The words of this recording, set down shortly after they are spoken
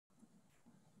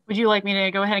Would you like me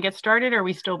to go ahead and get started, or are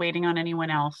we still waiting on anyone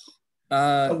else?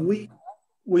 Uh,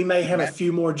 We may have a Matt,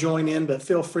 few more join in, but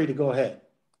feel free to go ahead.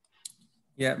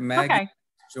 yeah, Maggie Okay,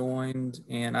 joined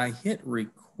and I hit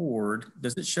record.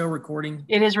 Does it show recording?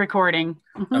 it is recording.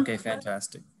 Okay,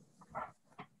 fantastic.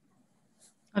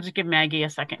 I'll just give Maggie a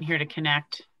second here to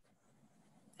connect.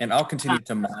 And I'll continue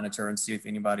to monitor and see if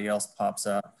anybody else pops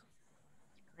up.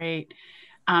 Great.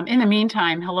 In the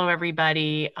meantime, hello,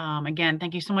 everybody. Again,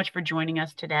 thank you so much for joining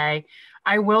us today.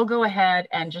 I will go ahead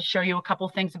and just show you a couple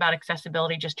things about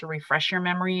accessibility just to refresh your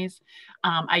memories.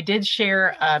 I did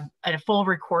share a full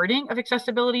recording of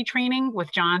accessibility training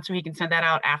with John, so he can send that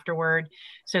out afterward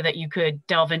so that you could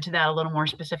delve into that a little more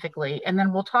specifically. And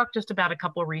then we'll talk just about a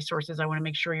couple of resources I want to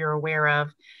make sure you're aware of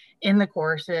in the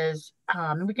courses.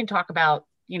 And we can talk about,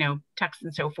 text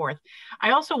and so forth.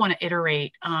 I also want to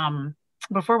iterate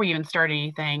before we even start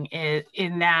anything is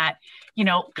in that,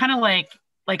 kind of like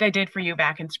I did for you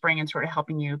back in spring and sort of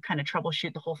helping you kind of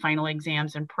troubleshoot the whole final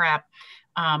exams and prep.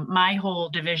 My whole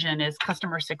division is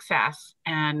customer success,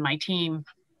 and my team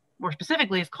more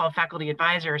specifically is called faculty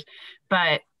advisors,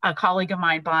 but a colleague of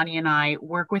mine, Bonnie, and I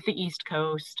work with the East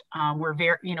Coast. We're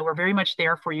very much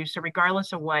there for you. So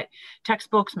regardless of what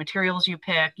textbooks, materials you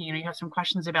pick, you have some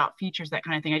questions about features, that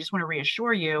kind of thing. I just want to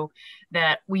reassure you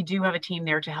that we do have a team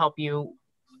there to help you,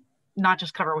 not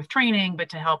just cover with training, but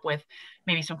to help with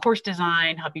maybe some course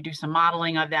design, help you do some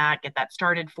modeling of that, get that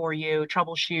started for you,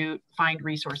 troubleshoot, find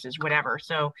resources, whatever.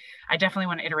 So I definitely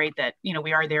want to iterate that,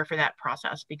 we are there for that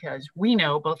process, because we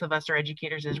know both of us are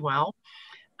educators as well.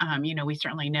 We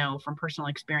certainly know from personal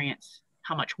experience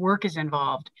how much work is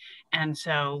involved. And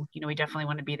so, we definitely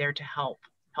want to be there to help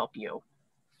you.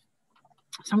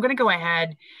 So I'm going to go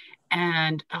ahead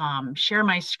and share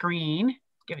my screen.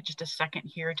 Give it just a second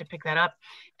here to pick that up.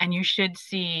 And you should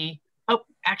see, oh,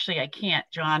 actually I can't,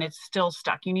 John, it's still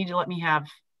stuck. You need to let me have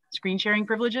screen sharing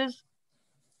privileges.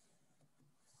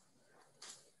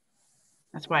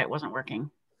 That's why it wasn't working.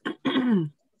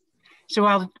 So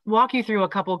I'll walk you through a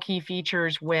couple key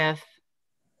features with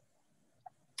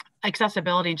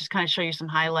accessibility and just kind of show you some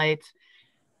highlights.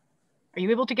 Are you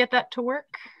able to get that to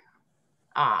work?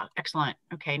 Excellent.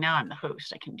 Okay, now I'm the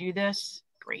host. I can do this.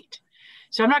 Great.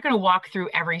 So I'm not going to walk through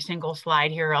every single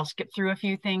slide here. I'll skip through a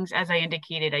few things. As I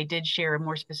indicated, I did share a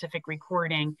more specific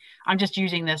recording. I'm just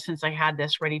using this since I had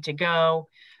this ready to go.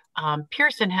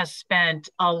 Pearson has spent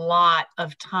a lot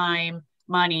of time,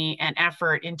 money, and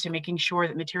effort into making sure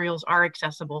that materials are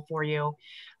accessible for you.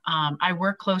 I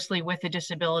work closely with the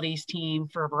disabilities team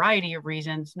for a variety of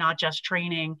reasons, not just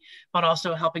training, but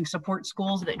also helping support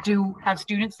schools that do have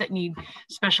students that need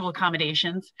special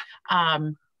accommodations.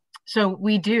 So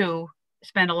we do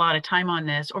spend a lot of time on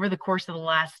this over the course of the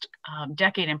last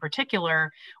decade, in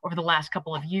particular, over the last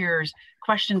couple of years.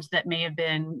 Questions that may have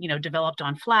been, developed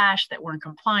on Flash that weren't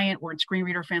compliant, weren't screen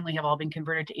reader friendly, have all been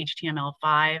converted to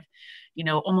HTML5.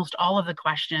 Almost all of the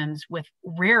questions, with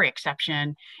rare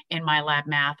exception in MyLab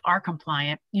Math, are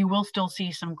compliant. You will still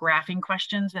see some graphing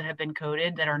questions that have been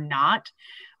coded that are not.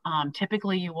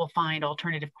 Typically, you will find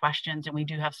alternative questions, and we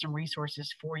do have some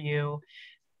resources for you,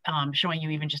 showing you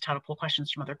even just how to pull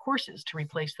questions from other courses to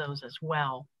replace those as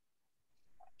well.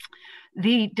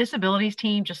 The disabilities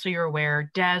team, just so you're aware,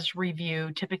 does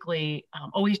review typically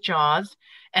always JAWS,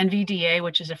 NVDA,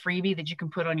 which is a freebie that you can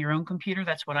put on your own computer.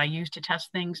 That's what I use to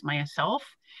test things myself.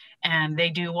 And they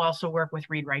do also work with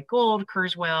Read Write Gold,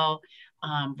 Kurzweil,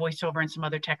 VoiceOver, and some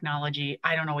other technology.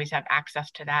 I don't always have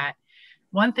access to that.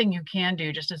 One thing you can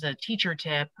do, just as a teacher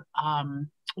tip,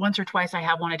 once or twice I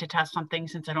have wanted to test something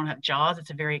since I don't have JAWS. It's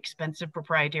a very expensive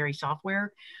proprietary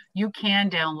software. You can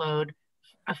download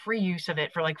a free use of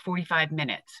it for like 45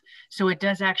 minutes. So it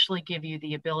does actually give you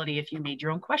the ability, if you made your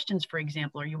own questions, for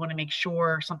example, or you want to make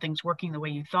sure something's working the way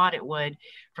you thought it would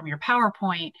from your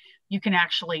PowerPoint, you can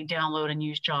actually download and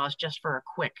use JAWS just for a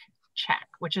quick check,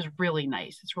 which is really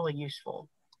nice. It's really useful.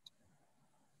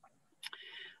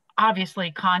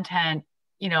 Obviously, content,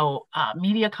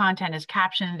 media content is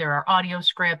captioned. There are audio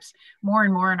scripts. More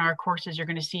and more in our courses, you're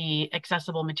going to see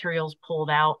accessible materials pulled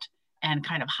out and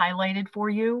kind of highlighted for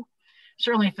you.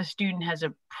 Certainly, if a student has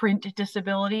a print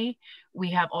disability,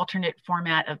 we have alternate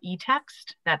format of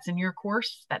e-text. That's in your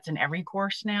course. That's in every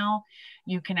course now.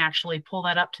 You can actually pull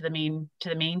that up to the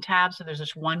main tab. So there's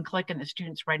just one click and the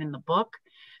student's right in the book.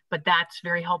 But that's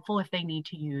very helpful if they need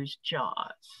to use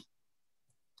JAWS.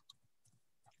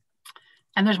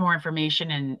 And there's more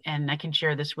information, and I can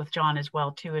share this with John as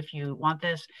well too if you want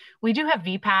this. We do have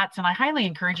VPATs, and I highly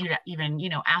encourage you to even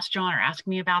ask John or ask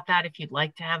me about that if you'd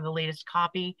like to have the latest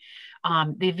copy.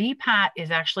 The VPAT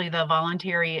is actually the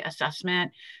voluntary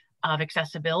assessment of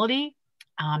accessibility.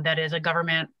 That is a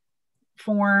government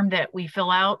form that we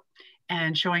fill out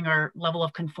and showing our level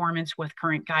of conformance with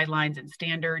current guidelines and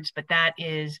standards, but that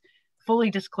is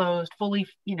fully disclosed, fully,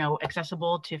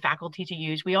 accessible to faculty to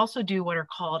use. We also do what are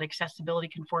called accessibility,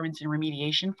 conformance, and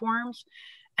remediation forms.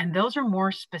 And those are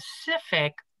more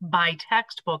specific by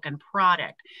textbook and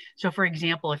product. So for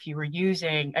example, if you were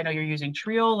using, I know you're using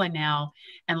Triola now,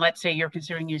 and let's say you're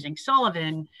considering using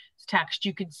Sullivan's text,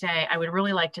 you could say, I would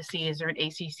really like to see, is there an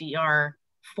ACCR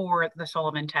for the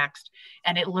Sullivan text?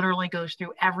 And it literally goes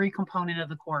through every component of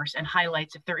the course and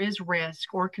highlights if there is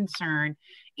risk or concern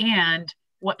and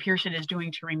what Pearson is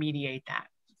doing to remediate that.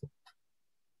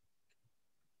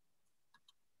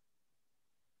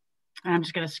 And I'm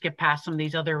just going to skip past some of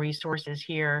these other resources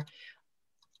here.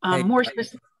 More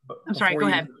specific. I'm sorry, go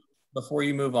ahead. Before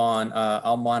you move on,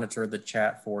 I'll monitor the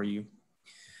chat for you.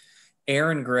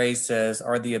 Aaron Gray says,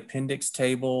 are the appendix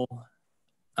table,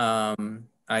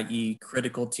 i.e.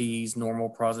 critical T's, normal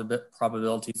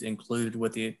probabilities included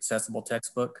with the accessible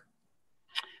textbook?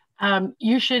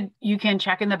 You can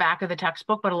check in the back of the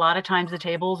textbook, but a lot of times the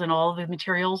tables and all of the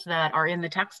materials that are in the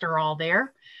text are all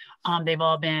there. They've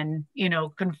all been,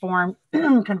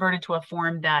 converted to a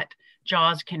form that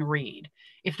JAWS can read.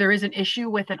 If there is an issue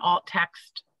with an alt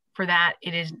text for that,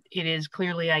 it is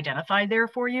clearly identified there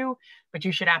for you, but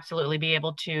you should absolutely be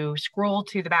able to scroll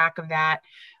to the back of that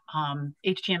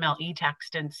HTML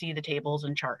text and see the tables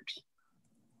and charts.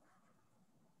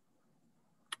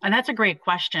 And that's a great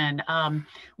question.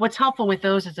 What's helpful with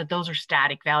those is that those are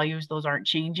static values. Those aren't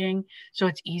changing. So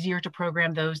it's easier to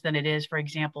program those than it is, for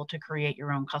example, to create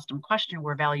your own custom question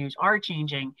where values are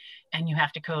changing and you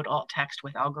have to code alt text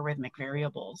with algorithmic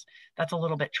variables. That's a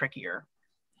little bit trickier.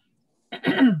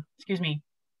 Excuse me.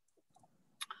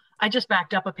 I just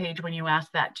backed up a page when you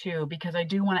asked that too, because I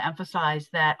do want to emphasize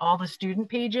that all the student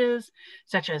pages,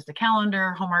 such as the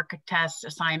calendar, homework tests,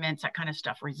 assignments, that kind of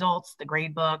stuff, results, the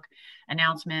grade book,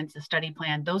 announcements, the study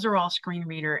plan, those are all screen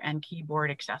reader and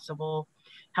keyboard accessible.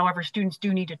 However, students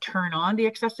do need to turn on the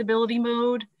accessibility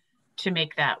mode to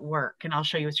make that work. And I'll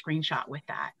show you a screenshot with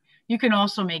that. You can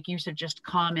also make use of just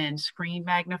common screen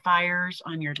magnifiers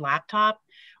on your laptop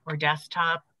or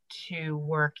desktop to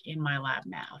work in MyLab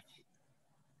Math.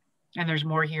 And there's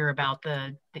more here about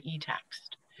the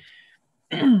e-text.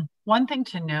 One thing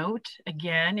to note,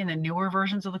 again, in the newer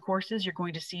versions of the courses, you're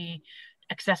going to see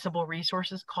accessible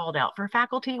resources called out for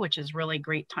faculty, which is really a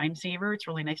great time saver. It's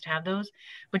really nice to have those.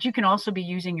 But you can also be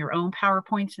using your own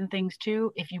PowerPoints and things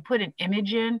too. If you put an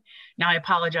image in, now I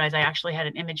apologize, I actually had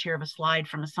an image here of a slide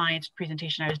from a science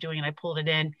presentation I was doing and I pulled it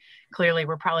in. Clearly,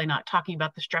 we're probably not talking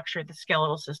about the structure of the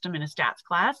skeletal system in a stats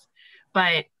class,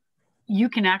 but you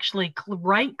can actually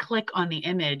right click on the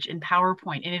image in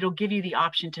PowerPoint and it'll give you the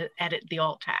option to edit the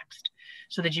alt text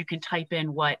so that you can type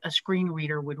in what a screen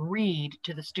reader would read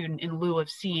to the student in lieu of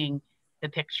seeing the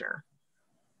picture.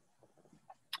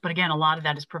 But again, a lot of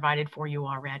that is provided for you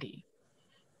already.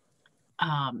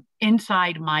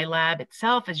 Inside MyLab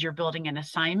itself, as you're building an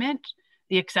assignment,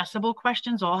 the accessible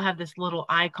questions all have this little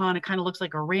icon. It kind of looks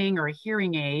like a ring or a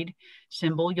hearing aid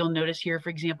symbol. You'll notice here, for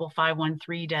example,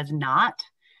 513 does not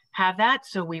have that.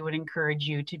 So we would encourage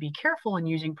you to be careful in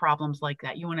using problems like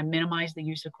that. You want to minimize the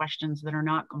use of questions that are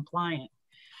not compliant.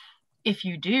 If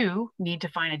you do need to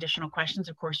find additional questions,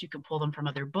 of course, you can pull them from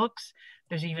other books.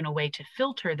 There's even a way to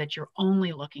filter that you're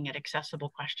only looking at accessible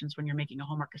questions when you're making a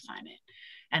homework assignment.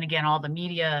 And again, all the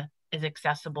media is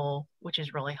accessible, which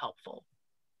is really helpful.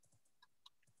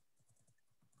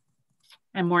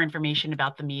 And more information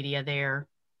about the media there.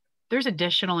 There's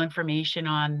additional information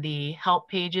on the help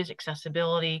pages,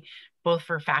 accessibility, both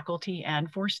for faculty and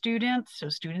for students. So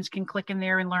students can click in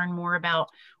there and learn more about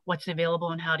what's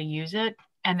available and how to use it.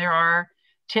 And there are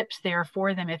tips there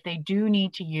for them if they do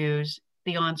need to use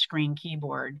the on-screen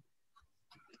keyboard.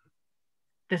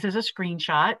 This is a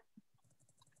screenshot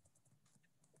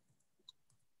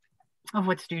of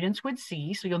what students would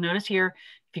see. So you'll notice here,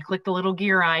 if you click the little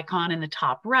gear icon in the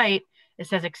top right, it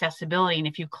says accessibility. And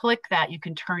if you click that, you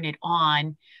can turn it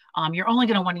on. You're only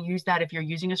going to want to use that if you're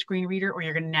using a screen reader or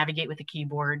you're going to navigate with a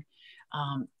keyboard.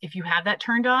 If you have that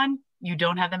turned on, you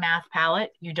don't have the math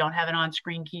palette, you don't have an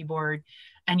on-screen keyboard,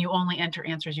 and you only enter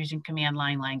answers using command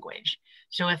line language.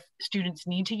 So if students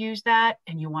need to use that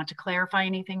and you want to clarify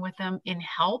anything with them in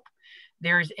help,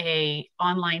 there's a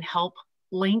online help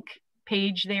link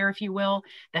page there, if you will,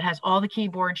 that has all the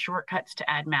keyboard shortcuts to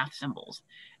add math symbols.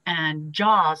 And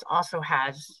JAWS also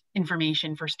has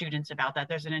information for students about that.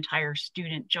 There's an entire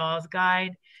student JAWS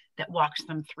guide that walks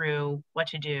them through what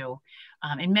to do.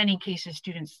 In many cases,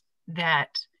 students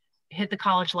that hit the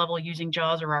college level using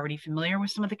JAWS are already familiar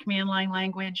with some of the command line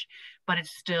language, but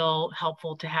it's still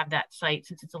helpful to have that site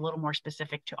since it's a little more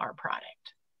specific to our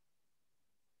product.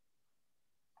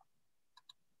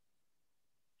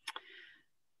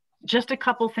 Just a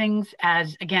couple things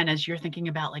as you're thinking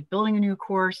about like building a new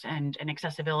course and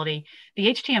accessibility.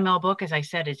 The HTML book, as I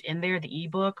said, is in there, the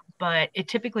ebook, but it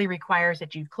typically requires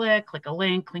that you click a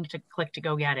link, click to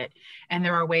go get it. And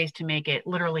there are ways to make it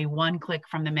literally one click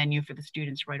from the menu for the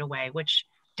students right away, which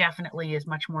definitely is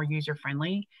much more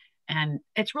user-friendly. And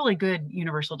it's really good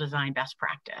universal design best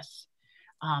practice.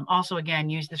 Also,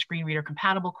 again, use the screen reader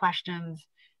compatible questions.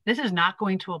 This is not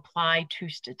going to apply to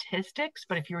statistics,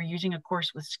 but if you're using a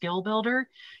course with Skill Builder,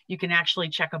 you can actually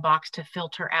check a box to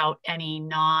filter out any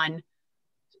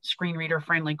non-screen reader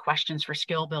friendly questions for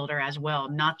Skill Builder as well,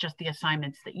 not just the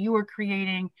assignments that you were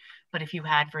creating, but if you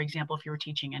had, for example, if you were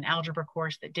teaching an algebra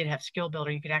course that did have Skill Builder,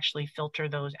 you could actually filter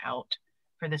those out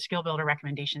for the Skill Builder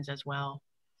recommendations as well.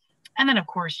 And then, of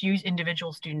course, use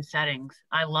individual student settings.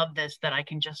 I love this, that I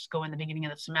can just go in the beginning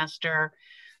of the semester,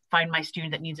 find my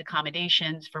student that needs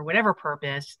accommodations for whatever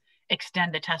purpose,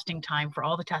 extend the testing time for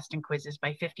all the testing quizzes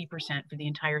by 50% for the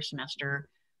entire semester,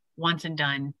 once and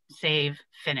done, save,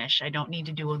 finish. I don't need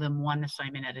to do them one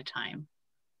assignment at a time.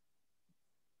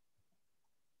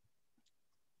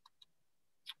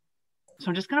 So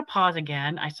I'm just going to pause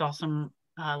again. I saw some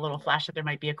little flash that there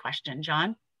might be a question.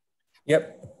 John?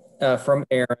 Yep, from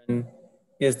Aaron.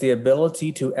 Is the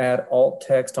ability to add alt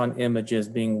text on images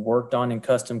being worked on in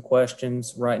custom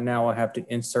questions? Right now, I have to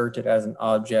insert it as an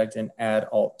object and add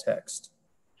alt text.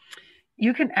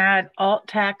 You can add alt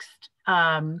text.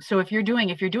 So if you're doing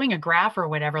a graph or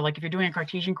whatever, like if you're doing a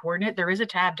Cartesian coordinate, there is a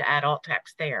tab to add alt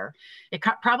text there. It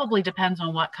probably depends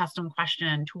on what custom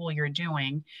question tool you're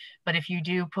doing. But if you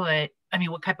do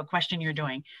what type of question you're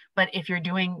doing. But if you're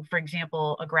doing, for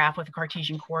example, a graph with a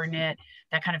Cartesian coordinate,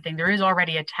 that kind of thing, there is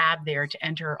already a tab there to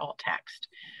enter alt text.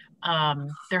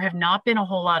 There have not been a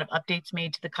whole lot of updates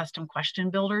made to the custom question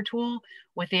builder tool,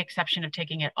 with the exception of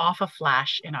taking it off of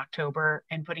Flash in October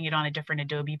and putting it on a different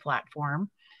Adobe platform.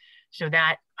 So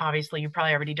that, obviously, you've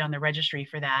probably already done the registry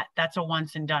for that. That's a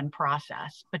once and done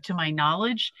process. But to my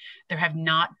knowledge, there have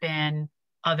not been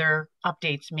other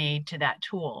updates made to that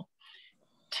tool.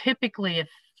 Typically, if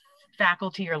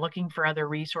faculty are looking for other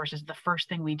resources, the first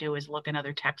thing we do is look in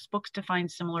other textbooks to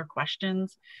find similar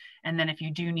questions. And then if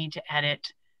you do need to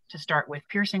edit, to start with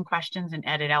Pearson questions and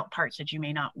edit out parts that you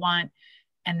may not want.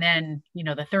 And then,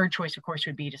 the third choice, of course,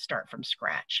 would be to start from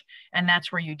scratch. And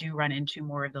that's where you do run into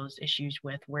more of those issues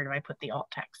with where do I put the alt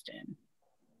text in.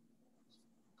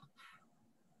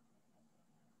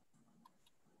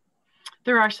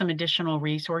 There are some additional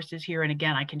resources here. And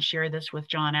again, I can share this with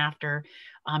John after.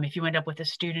 If you end up with a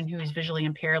student who is visually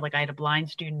impaired, like I had a blind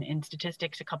student in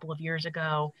statistics a couple of years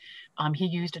ago, he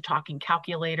used a talking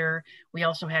calculator. We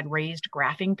also had raised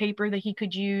graphing paper that he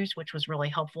could use, which was really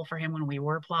helpful for him when we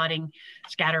were plotting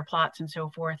scatter plots and so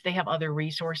forth. They have other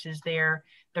resources there.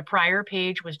 The prior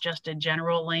page was just a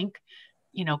general link,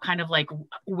 kind of like,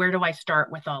 where do I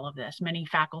start with all of this? Many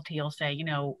faculty will say,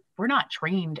 we're not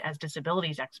trained as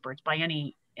disabilities experts by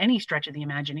any stretch of the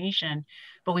imagination,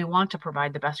 but we want to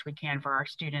provide the best we can for our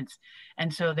students.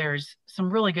 And so there's some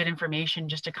really good information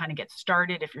just to kind of get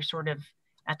started if you're sort of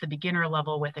at the beginner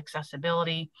level with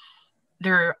accessibility.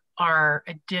 There are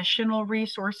additional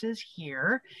resources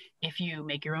here if you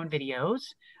make your own videos,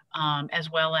 as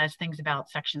well as things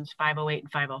about sections 508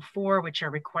 and 504, which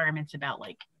are requirements about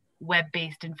like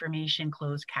web-based information,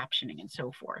 closed captioning, and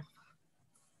so forth.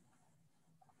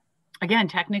 Again,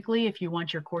 technically, if you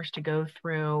want your course to go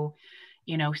through,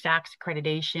 SACS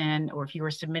accreditation, or if you were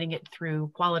submitting it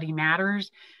through Quality Matters,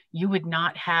 you would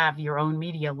not have your own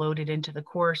media loaded into the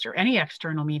course or any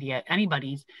external media,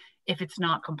 anybody's, if it's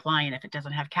not compliant, if it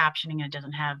doesn't have captioning and it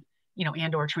doesn't have,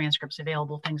 and or transcripts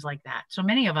available, things like that. So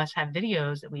many of us have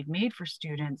videos that we've made for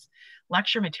students,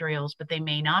 lecture materials, but they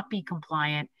may not be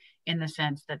compliant in the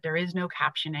sense that there is no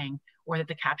captioning, or that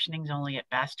the captioning is only at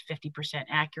best 50%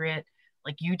 accurate.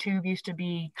 Like YouTube used to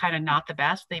be kind of not the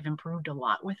best. They've improved a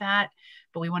lot with that,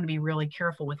 but we want to be really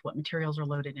careful with what materials are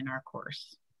loaded in our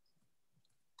course.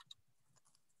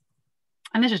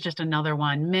 And this is just another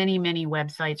one. Many, many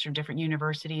websites from different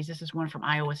universities. This is one from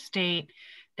Iowa State.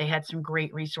 They had some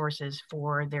great resources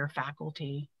for their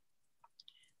faculty.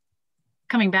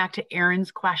 Coming back to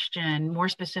Aaron's question, more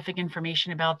specific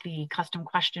information about the custom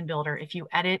question builder. If you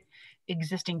edit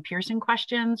existing Pearson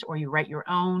questions or you write your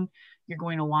own, you're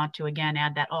going to want to, again,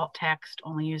 add that alt text,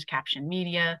 only use caption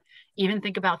media. Even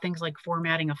think about things like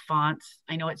formatting of fonts.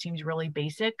 I know it seems really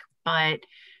basic, but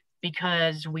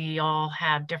because we all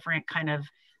have different kind of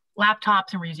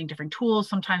laptops and we're using different tools.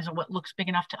 Sometimes what looks big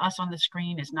enough to us on the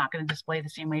screen is not going to display the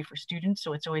same way for students.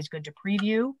 So it's always good to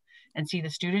preview and see the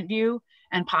student view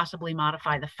and possibly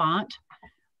modify the font.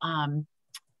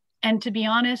 And to be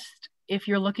honest, if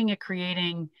you're looking at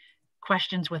creating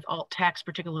questions with alt text,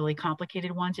 particularly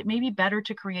complicated ones, it may be better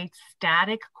to create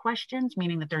static questions,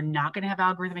 meaning that they're not going to have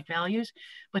algorithmic values,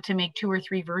 but to make 2 or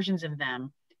 3 versions of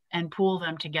them and pool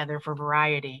them together for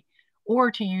variety,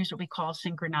 or to use what we call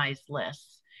synchronized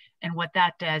lists. And what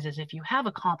that does is if you have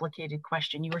a complicated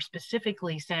question, you are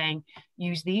specifically saying,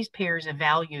 use these pairs of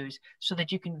values so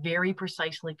that you can very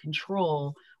precisely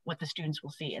control what the students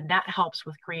will see. And that helps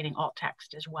with creating alt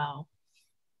text as well.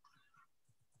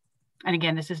 And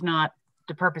again, this is not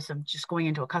the purpose of just going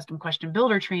into a custom question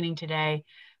builder training today,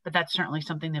 but that's certainly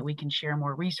something that we can share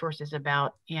more resources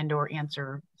about and or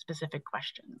answer specific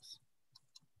questions.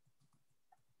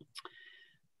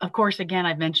 Of course, again,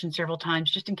 I've mentioned several times,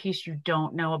 just in case you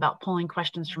don't know about pulling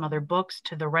questions from other books,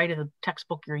 to the right of the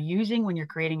textbook you're using when you're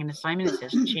creating an assignment, it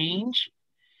says change.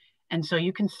 And so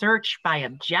you can search by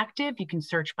objective, you can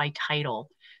search by title.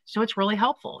 So it's really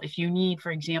helpful. If you need,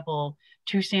 for example,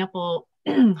 2 sample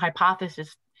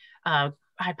hypothesis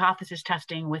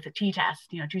testing with a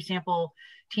t-test, 2 sample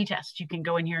t-tests, you can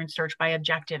go in here and search by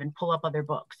objective and pull up other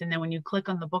books. And then when you click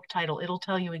on the book title, it'll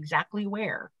tell you exactly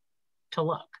where to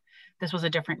look. This was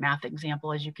a different math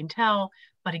example, as you can tell.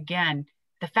 But again,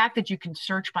 the fact that you can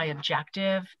search by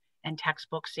objective and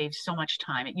textbook saves so much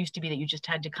time. It used to be that you just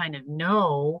had to kind of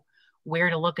know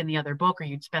where to look in the other book, or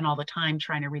you'd spend all the time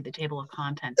trying to read the table of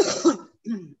contents.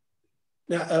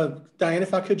 Now, Diane,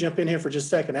 if I could jump in here for just a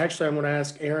second. Actually, I'm going to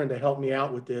ask Aaron to help me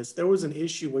out with this. There was an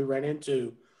issue we ran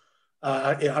into.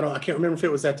 I can't remember if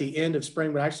it was at the end of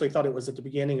spring, but I actually thought it was at the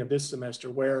beginning of this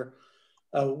semester, where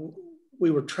we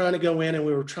were trying to go in and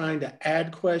we were trying to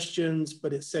add questions,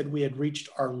 but it said we had reached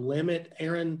our limit.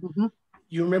 Aaron,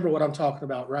 you remember what I'm talking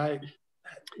about, right?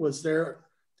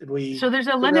 Did we? So there's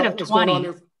a limit of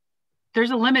 20.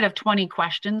 There's a limit of 20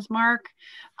 questions, Mark.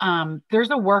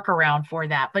 There's a workaround for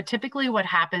that. But typically what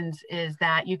happens is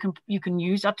that you can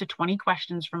use up to 20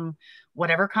 questions from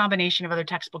whatever combination of other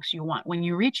textbooks you want. When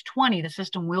you reach 20, the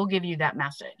system will give you that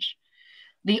message.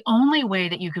 The only way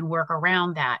that you can work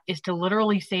around that is to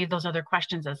literally save those other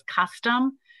questions as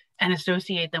custom and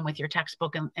associate them with your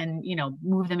textbook and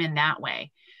move them in that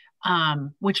way,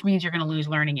 which means you're going to lose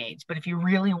learning aids. But if you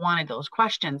really wanted those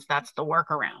questions, that's the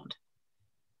workaround.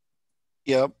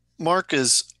 Yeah, Mark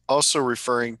is also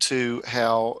referring to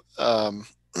how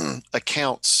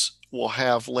accounts will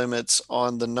have limits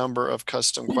on the number of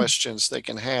custom questions they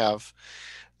can have.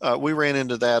 We ran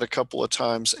into that a couple of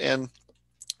times, and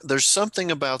there's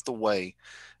something about the way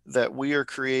that we are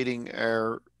creating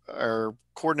our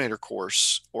coordinator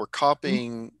course or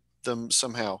copying them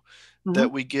somehow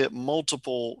that we get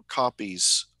multiple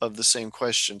copies of the same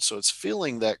question. So it's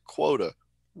filling that quota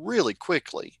really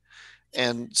quickly.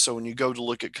 And so when you go to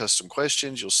look at custom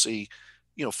questions, you'll see,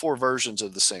 4 versions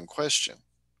of the same question.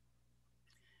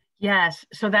 Yes.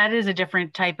 So that is a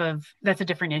different that's a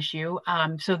different issue.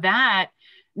 So that,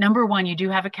 number one, you do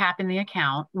have a cap in the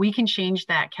account. We can change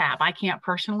that cap. I can't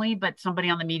personally, but somebody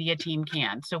on the media team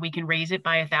can. So we can raise it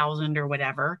by 1,000 or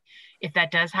whatever. If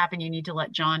that does happen, you need to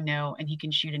let John know and he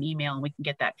can shoot an email and we can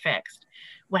get that fixed.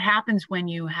 What happens when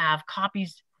you have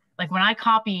copies, like when I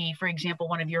copy, for example,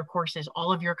 one of your courses,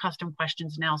 all of your custom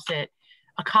questions now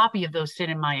a copy of those sit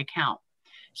in my account.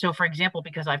 So for example,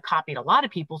 because I've copied a lot of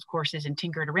people's courses and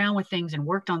tinkered around with things and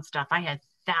worked on stuff, I had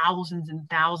thousands and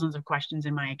thousands of questions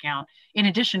in my account, in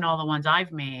addition to all the ones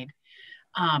I've made.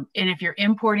 And if you're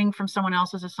importing from someone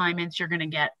else's assignments, you're going to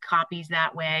get copies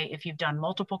that way. If you've done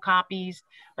multiple copies,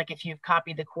 like if you've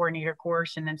copied the coordinator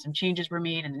course and then some changes were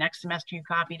made and the next semester you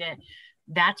copied it,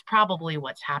 that's probably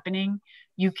what's happening.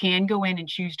 You can go in and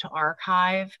choose to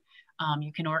archive.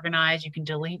 You can organize, you can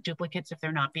delete duplicates if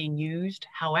they're not being used.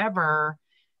 However,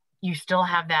 you still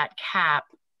have that cap.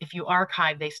 If you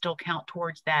archive, they still count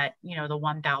towards that, the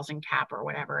 1,000 cap or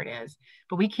whatever it is.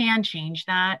 But we can change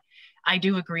that. I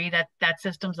do agree that that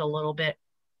system's a little bit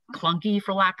clunky,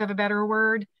 for lack of a better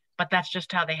word, but that's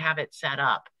just how they have it set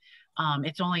up.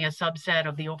 It's only a subset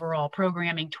of the overall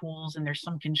programming tools, and there's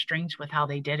some constraints with how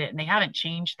they did it. And they haven't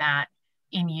changed that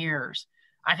in years.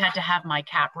 I've had to have my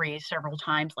cap raised several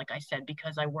times, like I said,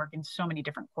 because I work in so many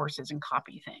different courses and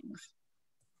copy things.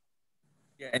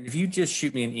 Yeah, and if you just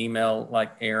shoot me an email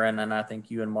like Aaron, and I think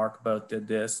you and Mark both did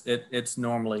this, it's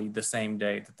normally the same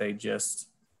day that they just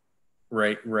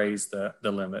raise the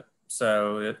limit.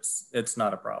 So it's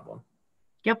not a problem.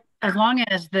 Yep, as long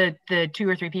as the 2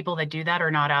 or 3 people that do that are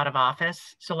not out of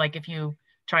office. So like if you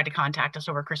tried to contact us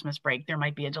over Christmas break, there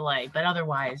might be a delay, but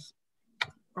otherwise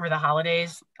or the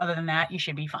holidays. Other than that, you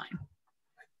should be fine.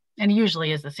 And it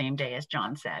usually is the same day, as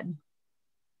John said.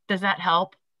 Does that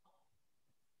help?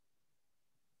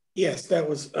 Yes, that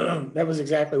was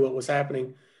exactly what was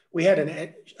happening. We had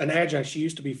an adjunct. She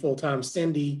used to be full-time.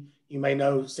 Cindy, you may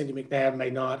know Cindy McNabb, may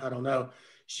not. I don't know.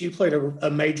 She played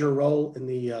a major role in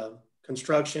the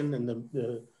construction and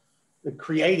the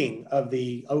creating of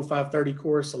the 0530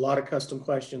 course. A lot of custom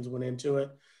questions went into it.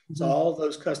 Mm-hmm. So all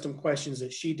those custom questions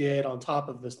that she did on top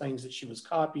of the things that she was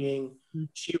copying, mm-hmm.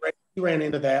 she ran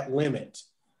into that limit.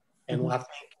 And mm-hmm. I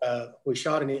think we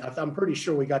shot it. I'm pretty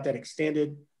sure we got that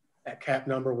extended. That cap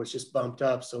number was just bumped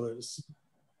up. So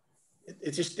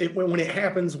when it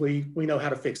happens, we know how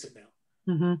to fix it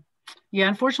now. Mm-hmm. Yeah,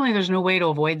 unfortunately, there's no way to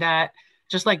avoid that.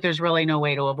 Just like there's really no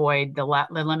way to avoid the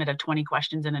limit of 20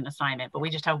 questions in an assignment, but we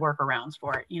just have workarounds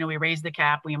for it. You know, we raise the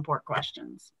cap, we import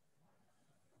questions.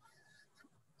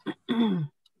 But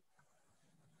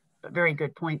very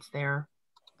good points there.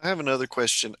 I have another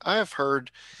question. I have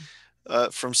heard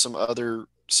from some other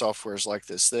softwares like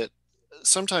this that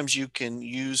sometimes you can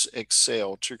use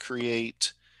Excel to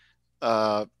create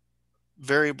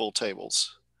variable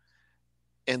tables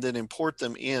and then import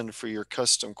them in for your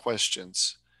custom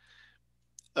questions,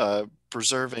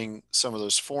 preserving some of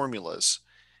those formulas.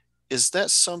 Is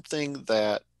that something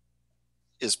that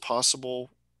is possible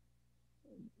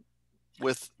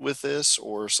with this,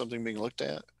 or something being looked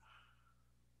at?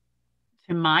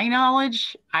 To my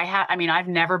knowledge, I've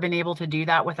never been able to do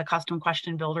that with a custom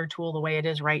question builder tool the way it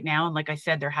is right now. And like I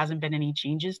said, there hasn't been any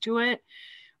changes to it.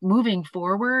 Moving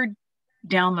forward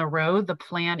down the road, the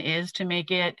plan is to make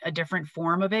it a different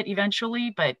form of it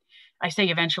eventually. But I say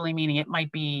eventually, meaning it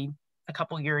might be a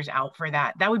couple years out for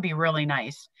that. That would be really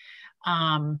nice.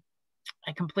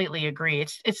 I completely agree.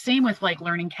 It's same with like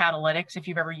learning catalytics. If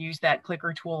you've ever used that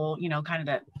clicker tool, you know, kind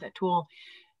of that tool,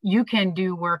 you can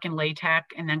do work in LaTeX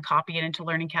and then copy it into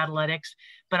learning catalytics.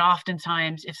 But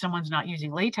oftentimes, if someone's not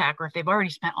using LaTeX, or if they've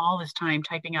already spent all this time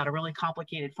typing out a really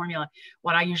complicated formula,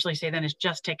 what I usually say then is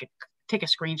just take a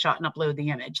screenshot and upload the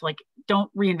image. Like, don't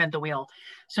reinvent the wheel.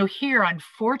 So here,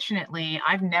 unfortunately,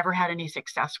 I've never had any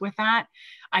success with that.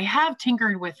 I have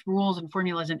tinkered with rules and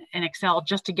formulas in Excel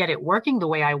just to get it working the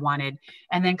way I wanted,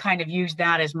 and then kind of use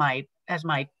that as my,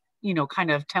 you know,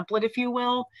 kind of template, if you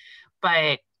will.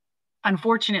 But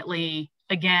unfortunately,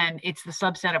 again, it's the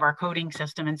subset of our coding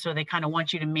system. And so they kind of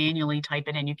want you to manually type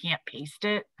it in. You can't paste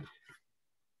it.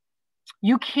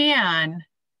 You can,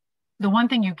 the one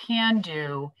thing you can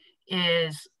do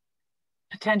is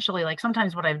potentially, like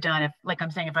sometimes what I've done, if like I'm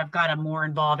saying, if I've got a more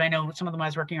involved, I know some of them I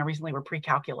was working on recently were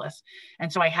pre-calculus.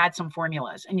 And so I had some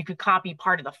formulas, and you could copy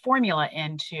part of the formula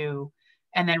into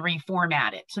and then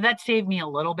reformat it. So that saved me a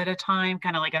little bit of time,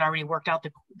 kind of like I'd already worked out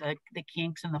the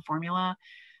kinks in the formula.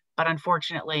 But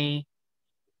unfortunately,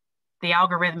 the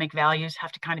algorithmic values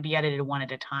have to kind of be edited one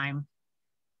at a time.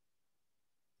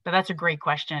 But that's a great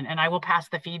question. And I will pass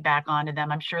the feedback on to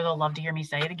them. I'm sure they'll love to hear me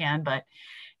say it again, but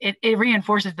it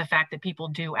reinforces the fact that people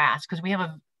do ask, because we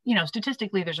have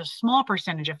statistically, there's a small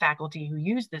percentage of faculty who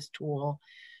use this tool,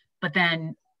 but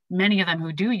then many of them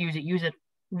who do use it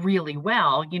really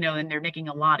well, and they're making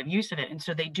a lot of use of it. And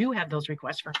so they do have those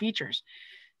requests for features.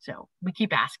 So we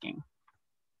keep asking.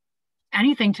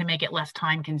 Anything to make it less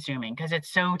time consuming, because it's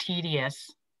so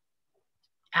tedious.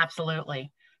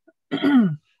 Absolutely.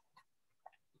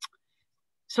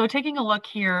 So taking a look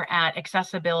here at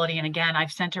accessibility, and again,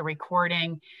 I've sent a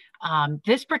recording.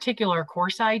 This particular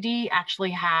course ID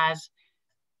actually has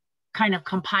kind of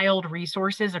compiled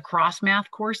resources across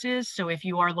math courses. So if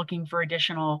you are looking for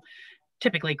additional,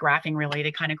 typically graphing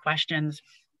related kind of questions,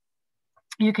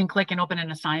 you can click and open an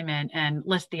assignment and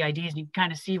list the IDs, and you can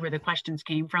kind of see where the questions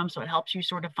came from. So it helps you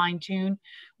sort of fine tune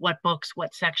what books,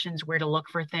 what sections, where to look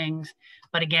for things.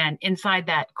 But again, inside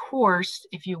that course,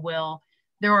 if you will,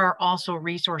 there are also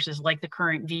resources like the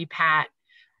current VPAT,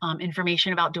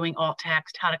 information about doing alt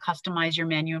text, how to customize your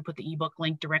menu and put the ebook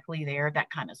link directly there,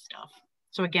 that kind of stuff.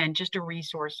 So again, just a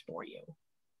resource for you.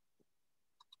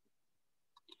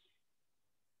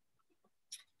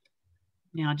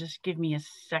 Now, just give me a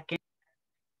second.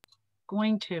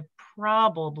 Going to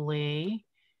probably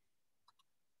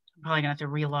gonna have to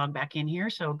relog back in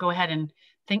here. So go ahead and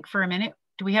think for a minute.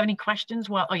 Do we have any questions?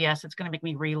 Well, oh yes, it's gonna make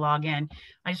me relog in.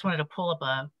 I just wanted to pull up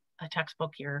a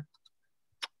textbook here.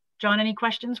 John, any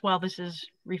questions while this is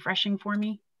refreshing for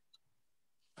me?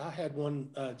 I had one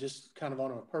just kind of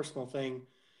on a personal thing.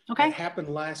 Okay. It happened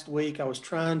last week. I was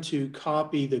trying to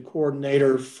copy the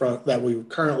coordinator that we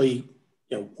currently,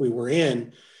 we were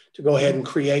in, to go ahead and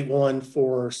create one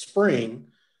for spring.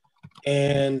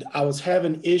 And I was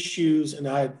having issues,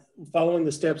 and following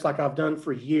the steps like I've done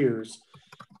for years.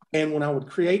 And when I would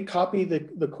copy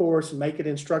the course and make it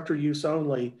instructor use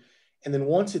only, and then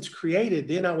once it's created,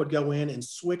 then I would go in and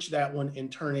switch that one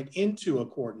and turn it into a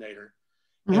coordinator.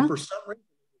 Mm-hmm. And for some reason,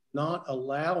 not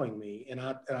allowing me, and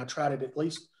I tried it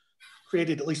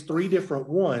created at least 3 different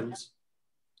ones.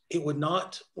 It would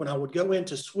not, when I would go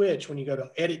into switch, when you go to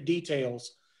edit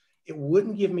details, it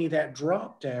wouldn't give me that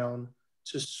drop down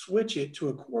to switch it to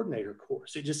a coordinator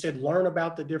course. It just said learn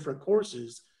about the different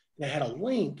courses, and it had a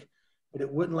link, but it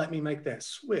wouldn't let me make that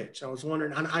switch. I was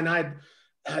wondering, and I've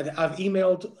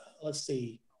emailed, let's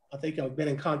see, I think I've been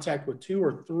in contact with 2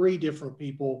 or 3 different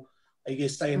people, I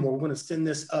guess, saying, well, we're going to send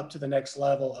this up to the next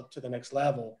level, up to the next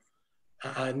level.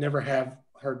 I never have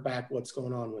heard back what's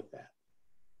going on with that.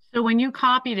 So when you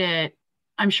copied it,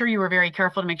 I'm sure you were very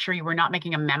careful to make sure you were not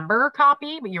making a member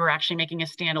copy, but you were actually making a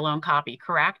standalone copy,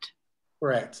 correct?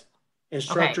 Correct.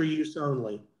 Instructor use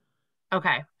only.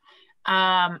 Okay.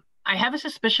 I have a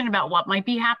suspicion about what might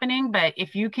be happening, but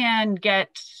if you can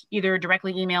get either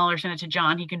directly email or send it to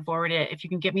John, he can forward it. If you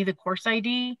can get me the course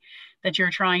ID that you're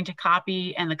trying to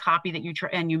copy and the copy that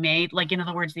you made, like in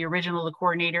other words, the original, the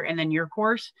coordinator, and then your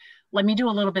course, let me do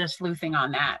a little bit of sleuthing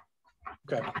on that.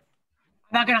 Okay.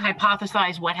 I'm not going to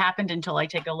hypothesize what happened until I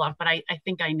take a look, but I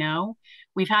think I know.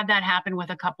 We've had that happen with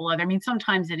a couple other, I mean,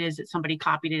 sometimes it is that somebody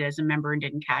copied it as a member and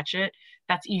didn't catch it.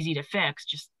 That's easy to fix,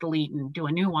 just delete and do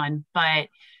a new one. But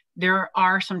there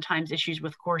are sometimes issues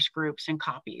with course groups and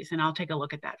copies, and I'll take a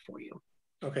look at that for you.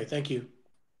 Okay, thank you.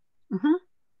 Mm-hmm.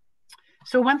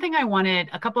 So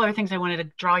a couple other things I wanted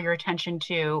to draw your attention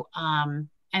to,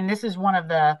 and this is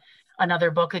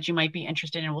another book that you might be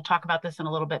interested in. We'll talk about this in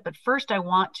a little bit, but first I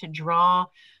want to draw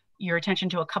your attention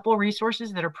to a couple of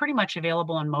resources that are pretty much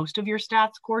available in most of your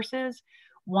stats courses.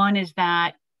 One is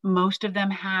that most of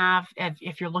them have,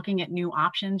 if you're looking at new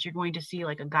options, you're going to see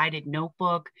like a guided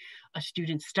notebook, a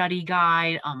student study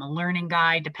guide, a learning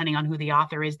guide, depending on who the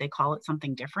author is, they call it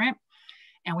something different.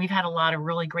 And we've had a lot of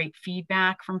really great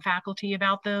feedback from faculty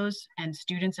about those and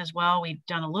students as well. We've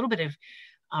done a little bit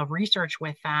of research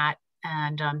with that,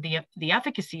 and the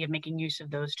efficacy of making use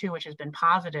of those too, which has been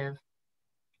positive.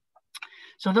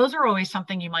 So those are always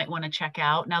something you might want to check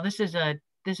out. Now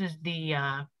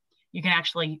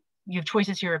you have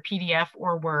choices here, a PDF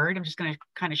or Word. I'm just going to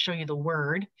kind of show you the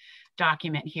Word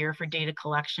document here for data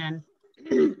collection.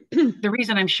 The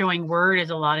reason I'm showing Word is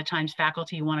a lot of times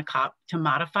faculty want to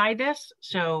modify this.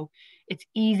 So it's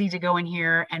easy to go in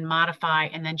here and modify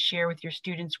and then share with your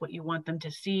students what you want them to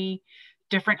see.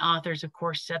 Different authors, of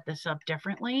course, set this up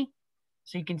differently.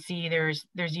 So you can see there's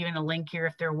even a link here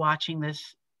if they're watching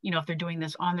this, if they're doing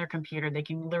this on their computer, they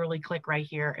can literally click right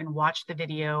here and watch the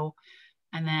video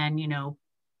and then,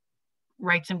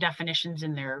 write some definitions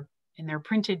in their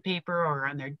printed paper or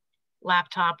on their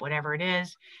laptop, whatever it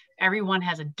is. Everyone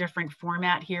has a different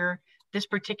format here. This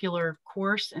particular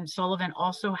course in Sullivan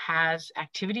also has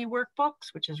activity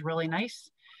workbooks, which is really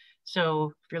nice.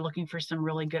 So if you're looking for some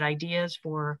really good ideas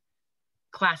for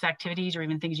class activities or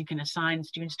even things you can assign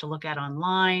students to look at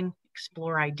online,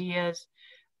 explore ideas,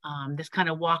 this kind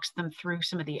of walks them through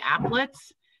some of the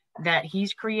applets that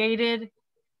he's created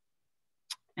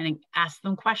and ask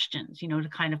them questions, to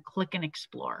kind of click and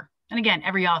explore. And again,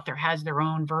 every author has their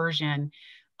own version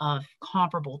of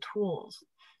comparable tools.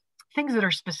 Things that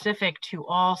are specific to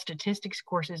all statistics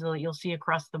courses that you'll see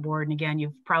across the board. And again,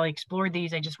 you've probably explored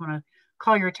these. I just want to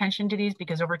call your attention to these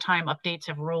because over time updates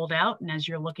have rolled out. And as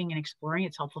you're looking and exploring,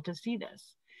 it's helpful to see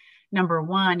this. Number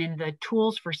one, in the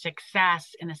tools for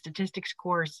success in a statistics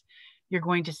course, you're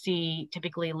going to see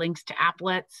typically links to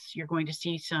applets. You're going to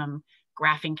see some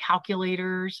graphing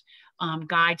calculators,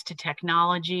 guides to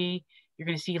technology. You're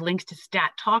going to see links to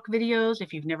Stat Talk videos.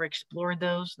 If you've never explored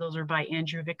those are by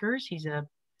Andrew Vickers. He's a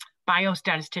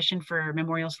biostatistician for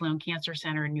Memorial Sloan Cancer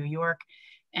Center in New York.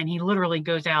 And he literally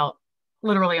goes out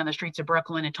on the streets of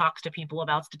Brooklyn and talks to people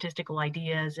about statistical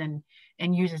ideas and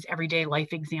uses everyday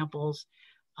life examples.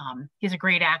 He has a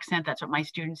great accent. That's what my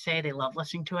students say. They love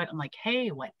listening to it. I'm like, hey,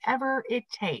 whatever it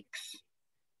takes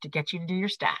to get you to do your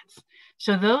stats.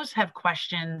 So those have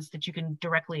questions that you can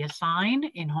directly assign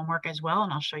in homework as well.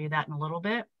 And I'll show you that in a little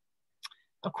bit.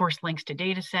 Of course, links to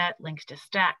dataset, links to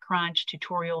StatCrunch,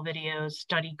 tutorial videos,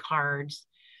 study cards.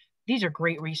 These are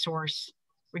great resource,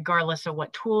 regardless of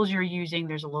what tools you're using.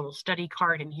 There's a little study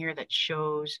card in here that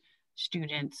shows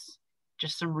students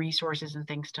just some resources and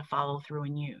things to follow through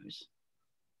and use.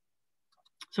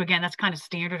 So again, that's kind of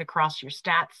standard across your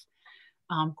stats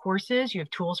courses. You have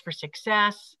tools for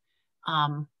success.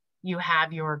 You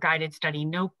have your guided study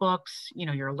notebooks,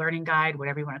 your learning guide,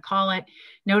 whatever you want to call it.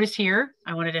 Notice here,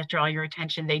 I wanted to draw your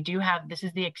attention. They do have, this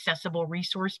is the accessible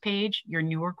resource page. Your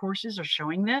newer courses are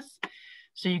showing this.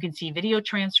 So you can see video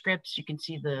transcripts, you can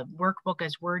see the workbook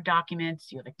as Word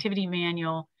documents, you have activity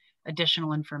manual,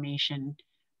 additional information.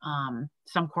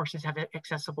 Some courses have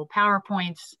accessible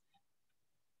PowerPoints.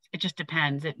 It just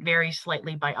depends. It varies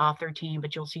slightly by author team,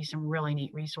 but you'll see some really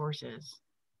neat resources.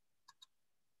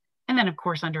 And then of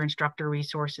course, under instructor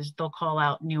resources, they'll call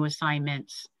out new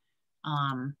assignments,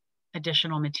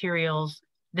 additional materials.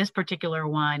 This particular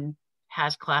one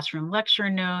has classroom lecture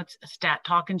notes, a stat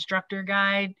talk instructor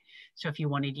guide. So if you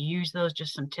wanted to use those,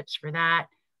 just some tips for that,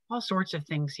 all sorts of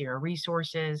things here,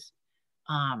 resources.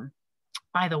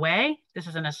 By the way, this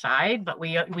is an aside, but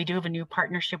we do have a new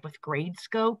partnership with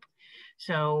GradeScope.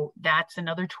 So that's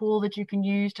another tool that you can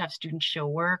use to have students show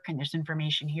work, and there's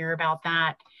information here about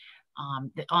that.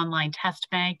 The online test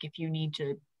bank, if you need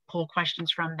to pull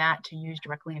questions from that to use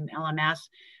directly in LMS.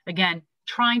 Again,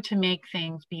 trying to make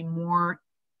things be more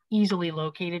easily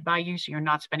located by you so you're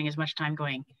not spending as much time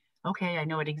going, okay, I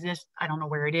know it exists, I don't know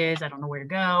where it is, I don't know where to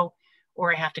go,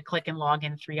 or I have to click and log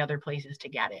in 3 other places to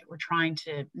get it. We're trying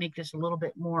to make this a little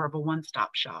bit more of a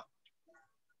one-stop shop.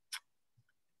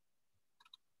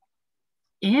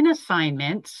 In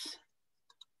assignments,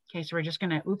 okay, so we're just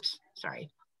gonna, oops, sorry.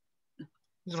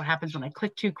 This is what happens when I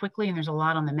click too quickly and there's a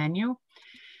lot on the menu.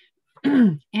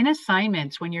 In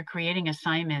assignments, when you're creating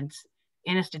assignments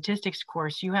in a statistics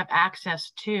course, you have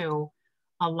access to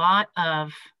a lot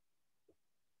of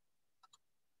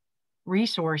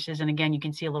resources. And again, you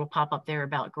can see a little pop-up there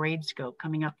about GradeScope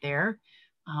coming up there.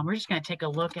 We're just gonna take a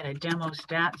look at a demo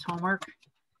stats homework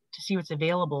to see what's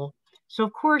available. So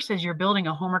of course, as you're building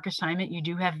a homework assignment, you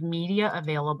do have media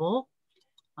available.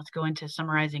 Let's go into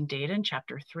summarizing data in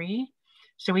chapter 3.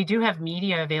 So we do have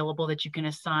media available that you can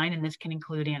assign, and this can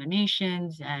include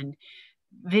animations and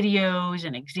videos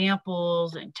and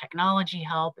examples and technology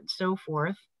help and so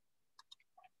forth.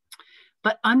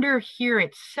 But under here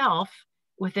itself,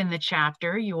 within the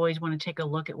chapter, you always want to take a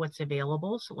look at what's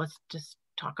available. So let's just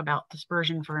talk about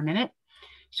dispersion for a minute.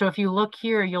 So if you look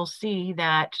here, you'll see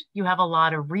that you have a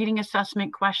lot of reading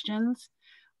assessment questions,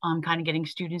 kind of getting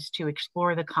students to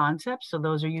explore the concepts. So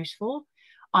those are useful.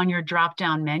 On your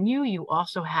drop-down menu, you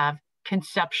also have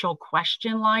conceptual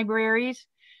question libraries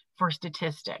for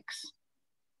statistics.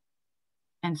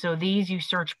 And so these you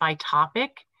search by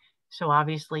topic. So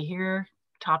obviously here,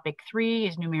 topic 3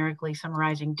 is numerically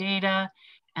summarizing data.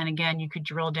 And again, you could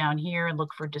drill down here and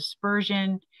look for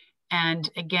dispersion. And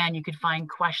again, you could find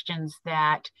questions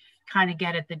that kind of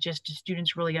get at the gist of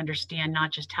students really understand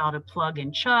not just how to plug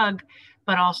and chug,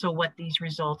 but also what these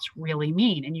results really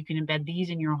mean. And you can embed these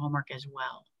in your homework as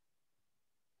well.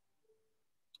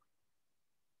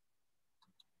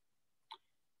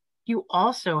 You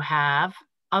also have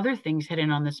other things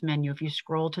hidden on this menu. If you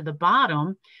scroll to the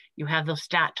bottom, you have those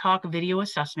stat talk video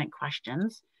assessment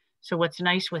questions. So what's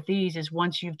nice with these is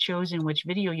once you've chosen which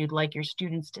video you'd like your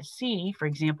students to see, for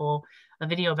example, a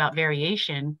video about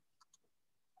variation,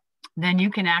 then you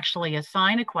can actually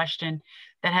assign a question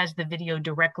that has the video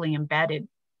directly embedded.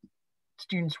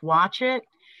 Students watch it,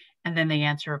 and then they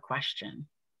answer a question.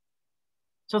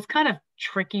 So it's kind of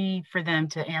tricky for them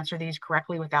to answer these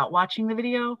correctly without watching the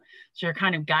video. So you're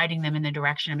kind of guiding them in the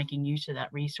direction of making use of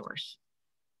that resource.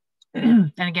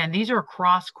 And again, these are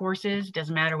across courses.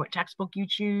 Doesn't matter what textbook you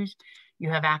choose. You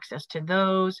have access to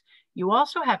those. You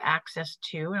also have access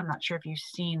to, and I'm not sure if you've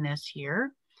seen this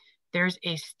here, there's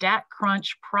a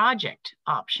StatCrunch project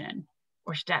option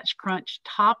or StatCrunch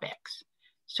topics.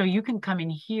 So you can come in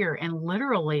here and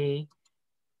literally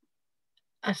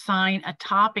assign a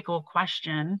topical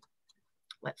question,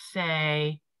 let's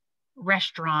say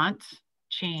restaurants,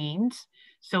 chains.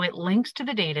 So it links to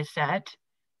the data set,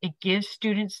 it gives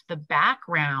students the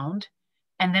background,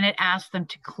 and then it asks them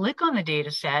to click on the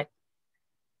data set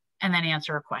and then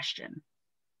answer a question.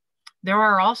 There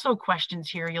are also questions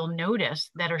here you'll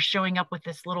notice that are showing up with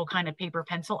this little kind of paper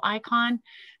pencil icon.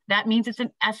 That means it's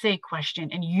an essay question,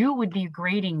 and you would be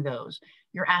grading those.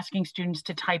 You're asking students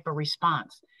to type a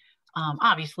response.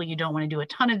 Obviously, you don't want to do a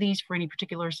ton of these for any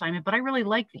particular assignment, but I really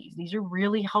like these. These are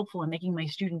really helpful in making my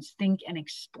students think and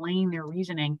explain their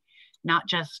reasoning, not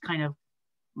just kind of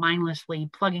mindlessly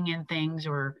plugging in things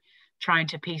or trying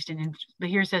to paste in. But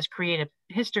here it says create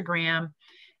a histogram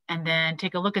and then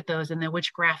take a look at those, and then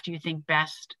which graph do you think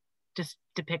best just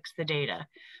depicts the data?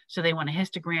 So they want a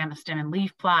histogram, a stem and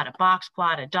leaf plot, a box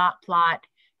plot, a dot plot.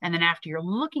 And then after you're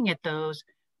looking at those,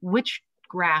 which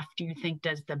graph do you think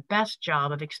does the best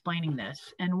job of explaining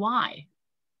this and why?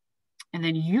 And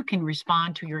then you can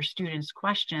respond to your students'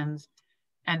 questions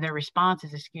and their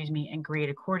responses, and grade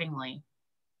accordingly.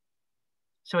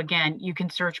 So again, you can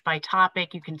search by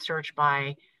topic, you can search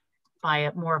by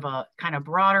more of a kind of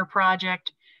broader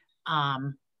project.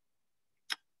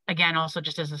 Again, also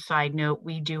just as a side note,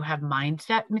 we do have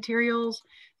mindset materials.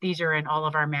 These are in all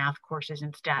of our math courses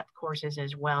and stat courses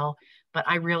as well. But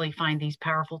I really find these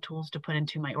powerful tools to put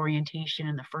into my orientation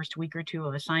in the first week or two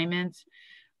of assignments,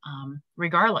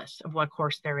 regardless of what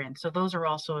course they're in. So those are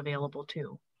also available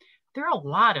too. There are a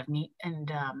lot of neat and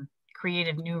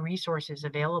creative new resources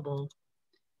available.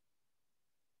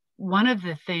 One of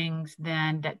the things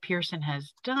then that Pearson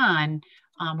has done,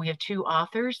 we have two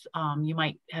authors. You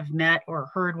might have met or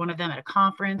heard one of them at a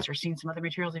conference or seen some other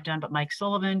materials they've done, but Mike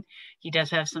Sullivan, he does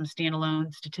have some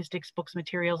standalone statistics books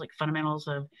materials like fundamentals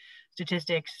of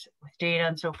statistics with data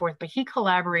and so forth, but he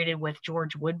collaborated with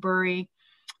George Woodbury,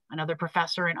 another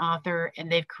professor and author,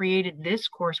 and they've created this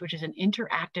course, which is an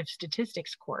interactive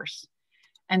statistics course.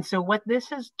 And so what this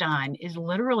has done is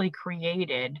literally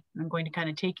created, I'm going to kind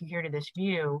of take you here to this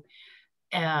view,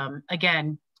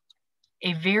 again,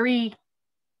 a very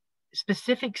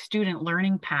specific student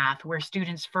learning path where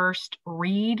students first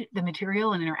read the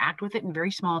material and interact with it in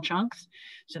very small chunks.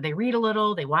 So they read a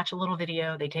little, they watch a little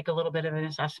video, they take a little bit of an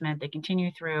assessment, they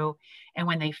continue through. And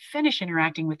when they finish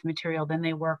interacting with the material, then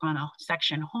they work on a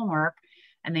section homework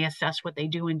and they assess what they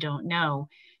do and don't know.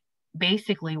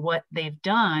 Basically, what they've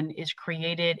done is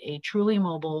created a truly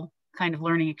mobile kind of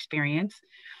learning experience,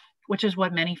 which is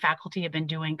what many faculty have been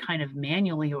doing kind of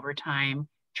manually over time,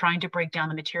 trying to break down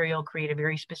the material, create a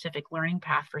very specific learning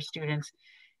path for students.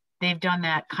 They've done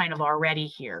that kind of already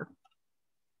here.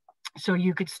 So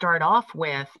you could start off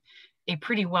with a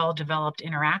pretty well-developed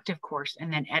interactive course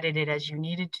and then edit it as you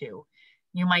needed to.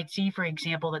 You might see, for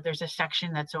example, that there's a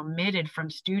section that's omitted from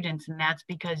students, and that's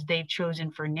because they've chosen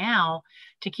for now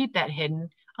to keep that hidden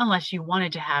unless you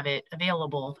wanted to have it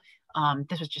available.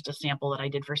 This was just a sample that I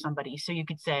did for somebody. So you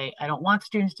could say, I don't want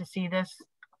students to see this,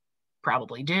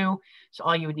 probably do. So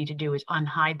all you would need to do is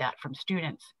unhide that from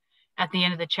students. At the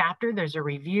end of the chapter, there's a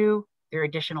review, there are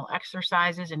additional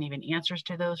exercises and even answers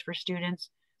to those for students.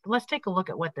 But let's take a look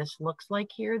at what this looks like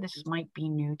here. This might be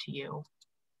new to you.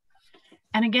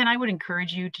 And again, I would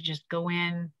encourage you to just go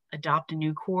in, adopt a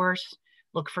new course,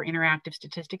 look for interactive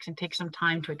statistics and take some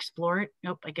time to explore it.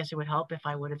 Nope, I guess it would help if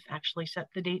I would have actually set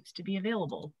the dates to be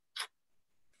available.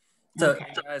 So okay.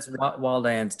 Guys, while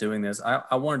Diane's doing this,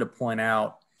 I wanted to point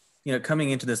out, you know, coming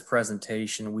into this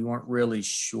presentation, we weren't really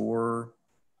sure,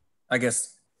 I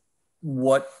guess,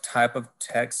 what type of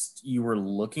text you were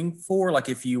looking for. Like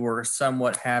if you were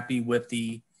somewhat happy with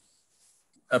the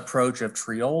approach of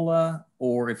Triola,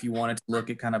 or if you wanted to look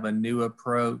at kind of a new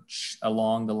approach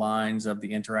along the lines of the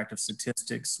interactive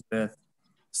statistics with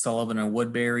Sullivan and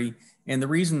Woodbury. And the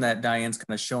reason that Diane's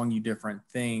kind of showing you different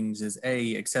things is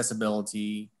A,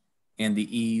 accessibility and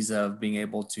the ease of being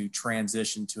able to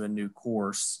transition to a new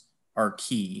course are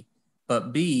key.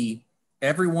 But B,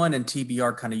 everyone in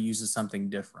TBR kind of uses something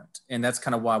different. And that's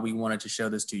kind of why we wanted to show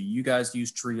this to you. You guys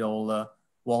use Triola.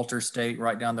 Walter State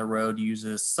right down the road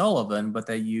uses Sullivan, but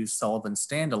they use Sullivan's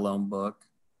standalone book.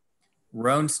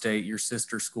 Roane State, your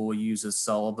sister school, uses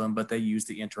Sullivan, but they use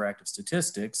the interactive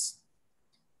statistics.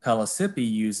 Pellissippi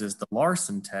uses the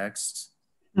Larson text.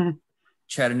 Mm-hmm.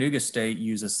 Chattanooga State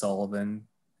uses Sullivan.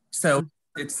 So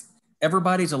it's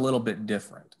everybody's a little bit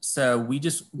different. So we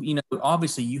just, you know,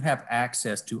 obviously you have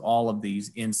access to all of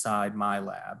these inside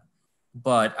MyLab,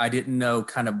 but I didn't know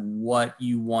kind of what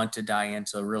you wanted Diane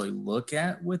to really look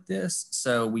at with this.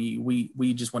 So we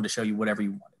just wanted to show you whatever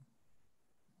you wanted.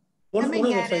 One of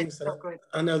the things that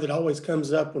I know that always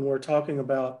comes up when we're talking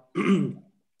about, you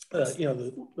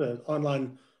know, the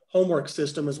online homework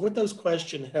system is with those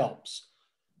question helps,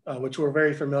 which we're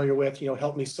very familiar with, you know,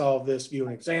 help me solve this, view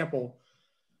an example.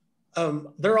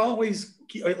 They're always,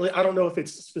 I don't know if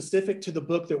it's specific to the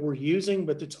book that we're using,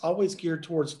 but it's always geared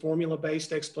towards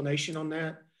formula-based explanation on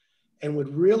that, and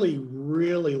would really,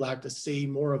 really like to see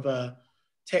more of a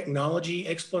technology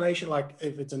explanation, like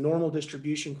if it's a normal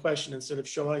distribution question, instead of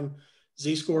showing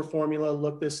Z-score formula,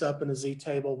 look this up in a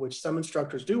Z-table, which some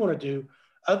instructors do want to do.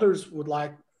 Others would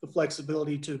like the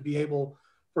flexibility to be able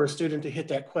for a student to hit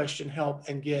that question help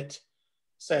and get,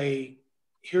 say,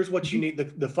 here's what you need,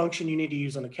 the function you need to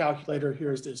use on the calculator,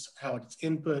 here's this, how it's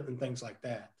input and things like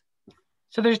that.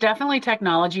 So there's definitely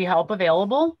technology help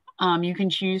available. You can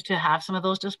choose to have some of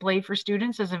those displayed for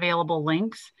students as available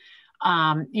links.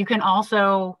 You can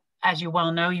also, as you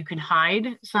well know, you can hide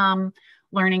some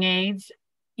learning aids,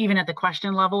 even at the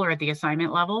question level or at the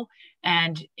assignment level,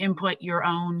 and input your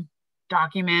own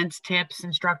documents, tips,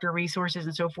 instructor resources,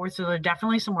 and so forth. So there are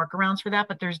definitely some workarounds for that,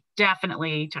 but there's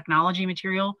definitely technology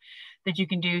material that you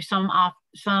can do.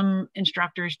 Some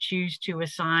instructors choose to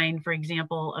assign, for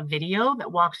example, a video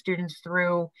that walks students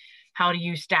through how to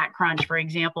use StatCrunch, for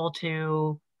example,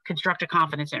 to construct a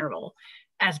confidence interval.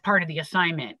 as part of the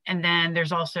assignment. And then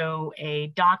there's also a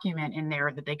document in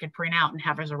there that they could print out and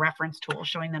have as a reference tool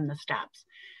showing them the steps.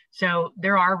 So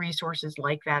there are resources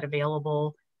like that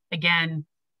available. Again,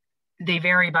 they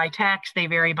vary by text, they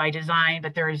vary by design,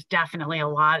 but there is definitely a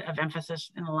lot of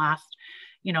emphasis in the last,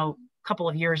 couple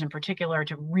of years in particular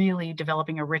to really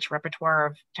developing a rich repertoire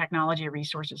of technology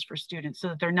resources for students so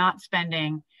that they're not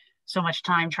spending so much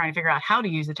time trying to figure out how to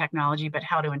use the technology, but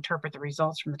how to interpret the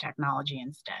results from the technology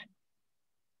instead.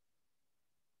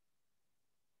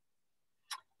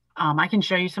 I can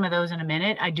show you some of those in a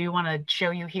minute. I do want to show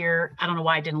you here, I don't know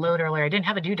why it didn't load earlier. I didn't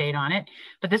have a due date on it,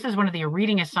 but this is one of the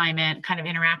reading assignment, kind of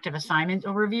interactive assignment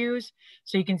overviews.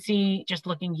 So you can see just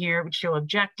looking here, it would show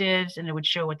objectives and it would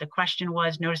show what the question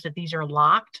was. Notice that these are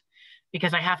locked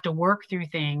because I have to work through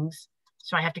things.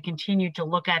 So I have to continue to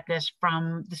look at this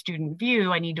from the student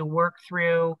view. I need to work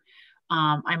through,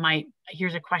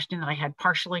 here's a question that I had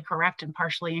partially correct and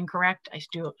partially incorrect.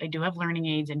 I do have learning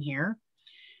aids in here.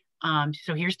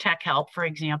 So here's tech help, for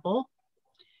example.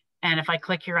 And if I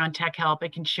click here on tech help,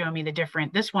 it can show me the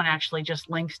different, this one actually just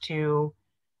links to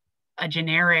a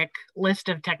generic list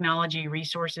of technology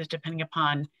resources depending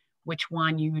upon which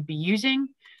one you would be using.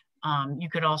 You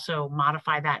could also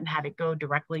modify that and have it go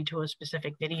directly to a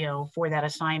specific video for that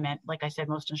assignment. Like I said,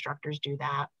 most instructors do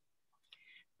that.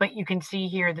 But you can see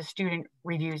here the student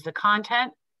reviews the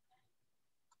content.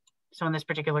 So in this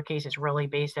particular case, it's really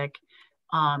basic.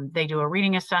 They do a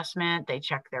reading assessment, they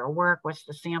check their work, what's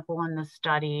the sample in the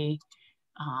study.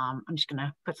 I'm just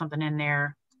gonna put something in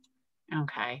there.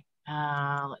 Okay,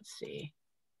 let's see.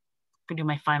 I can do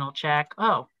my final check.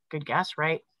 Oh, good guess,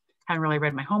 right? Haven't really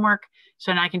read my homework.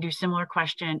 So now I can do similar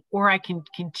question, or I can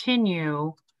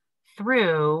continue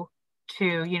through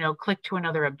to, click to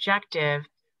another objective,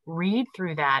 read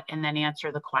through that, and then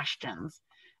answer the questions.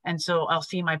 And so I'll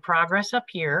see my progress up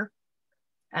here.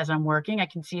 As I'm working, I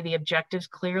can see the objectives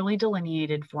clearly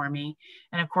delineated for me.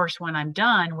 And of course, when I'm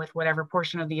done with whatever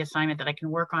portion of the assignment that I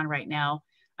can work on right now,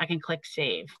 I can click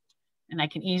save. And I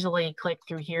can easily click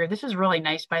through here. This is really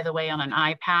nice, by the way, on an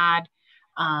iPad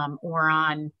or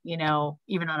on,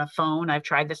 even on a phone. I've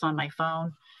tried this on my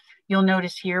phone. You'll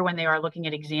notice here when they are looking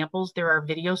at examples, there are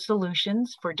video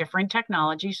solutions for different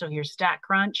technology. So here's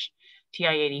StatCrunch,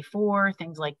 TI-84,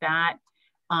 things like that.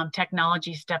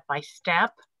 Technology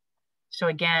step-by-step. So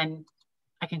again,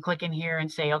 I can click in here and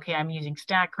say, okay, I'm using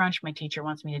StatCrunch. My teacher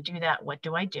wants me to do that. What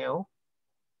do I do?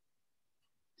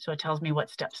 So it tells me what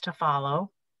steps to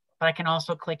follow, but I can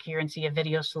also click here and see a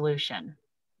video solution.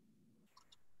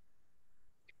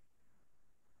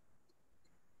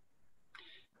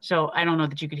 So I don't know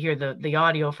that you could hear the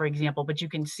audio, for example, but you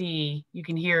can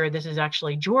hear this is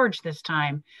actually George this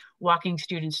time walking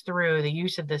students through the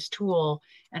use of this tool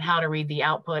and how to read the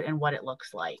output and what it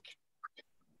looks like.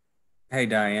 Hey,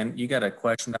 Diane, you got a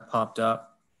question that popped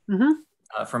up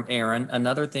from Aaron.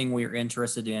 Another thing we're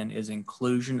interested in is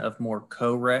inclusion of more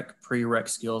co-req, pre-req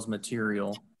skills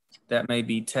material. That may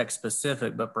be text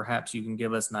specific, but perhaps you can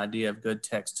give us an idea of good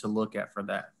text to look at for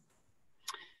that.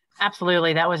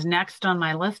 Absolutely. That was next on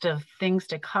my list of things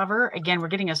to cover. Again, we're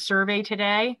getting a survey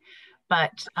today,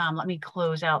 but let me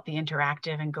close out the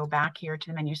interactive and go back here to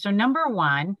the menu. So number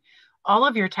one, all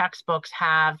of your textbooks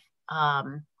have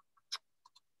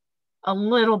a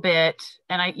little bit,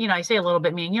 and I say a little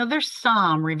bit, meaning, there's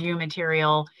some review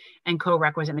material and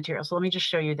co-requisite material. So let me just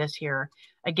show you this here.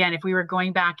 Again, if we were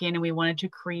going back in and we wanted to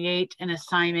create an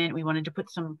assignment, we wanted to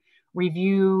put some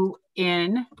review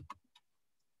in,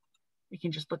 we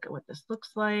can just look at what this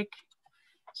looks like.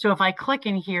 So if I click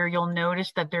in here, you'll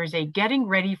notice that there's a getting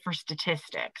ready for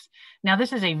statistics. Now,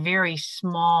 this is a very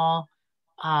small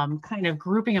kind of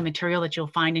grouping of material that you'll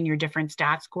find in your different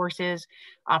stats courses,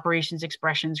 operations,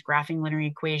 expressions, graphing linear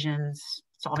equations,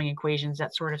 solving equations,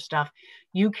 that sort of stuff.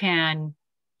 You can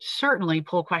certainly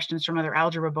pull questions from other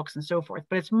algebra books and so forth,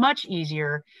 but it's much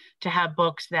easier to have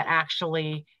books that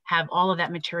actually have all of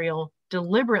that material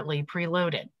deliberately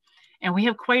preloaded. And we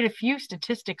have quite a few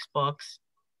statistics books.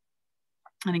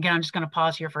 And again, I'm just going to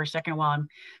pause here for a second while I'm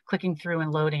clicking through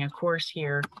and loading a course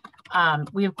here.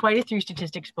 We have quite a few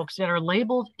statistics books that are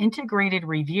labeled integrated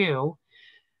review,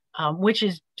 which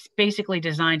is basically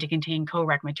designed to contain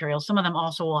co-req material. Some of them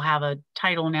also will have a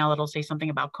title now that'll say something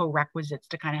about co-requisites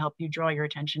to kind of help you draw your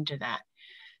attention to that.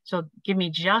 So give me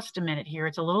just a minute here.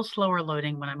 It's a little slower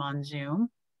loading when I'm on Zoom.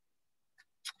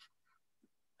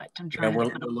 But I'm trying we're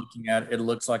looking at it. It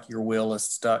looks like your wheel is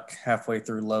stuck halfway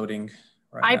through loading.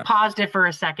 I paused it for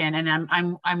a second and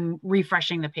I'm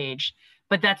refreshing the page,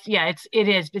 but that's,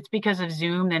 it's because of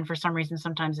Zoom. Then for some reason,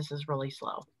 sometimes this is really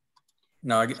slow.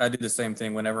 No, I do the same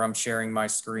thing. Whenever I'm sharing my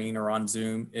screen or on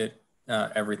Zoom,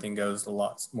 everything goes a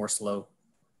lot more slow.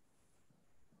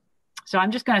 So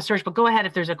I'm just going to search, but go ahead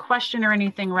if there's a question or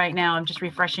anything right now. I'm just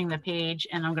refreshing the page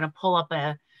and I'm going to pull up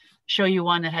show you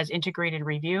one that has integrated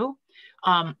review.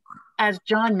 As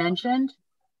John mentioned,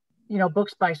 you know,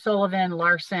 books by Sullivan,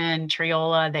 Larson,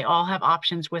 Triola, they all have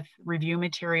options with review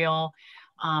material.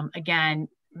 Again,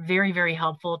 very, very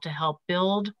helpful to help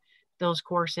build those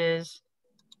courses.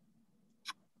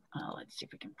 Let's see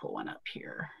if we can pull one up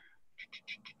here.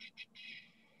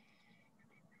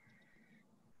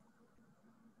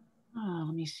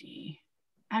 Let me see.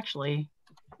 Actually,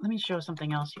 let me show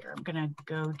something else here. I'm going to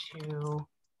go to.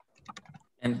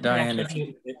 And Diane,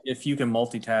 if you can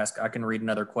multitask, I can read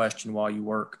another question while you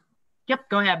work. Yep,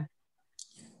 go ahead.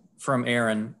 From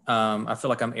Aaron. I feel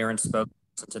like I'm Aaron's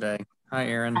spokesperson today. Hi,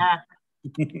 Aaron.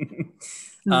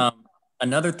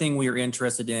 Another thing we are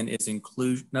interested in is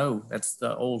inclusion. No, that's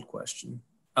the old question.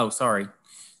 Oh, sorry.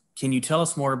 Can you tell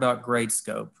us more about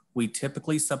GradeScope? We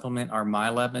typically supplement our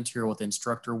MyLab material with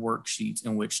instructor worksheets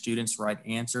in which students write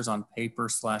answers on paper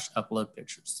 / upload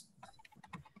pictures.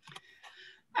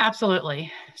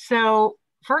 Absolutely. So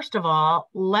first of all,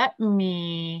 let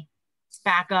me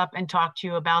back up and talk to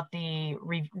you about the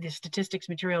statistics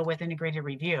material with integrated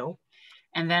review.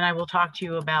 And then I will talk to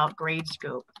you about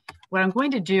GradeScope. What I'm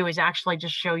going to do is actually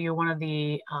just show you one of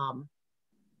the,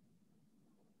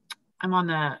 hang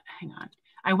on.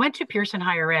 I went to Pearson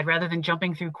Higher Ed rather than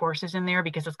jumping through courses in there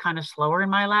because it's kind of slower in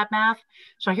MyLab Math.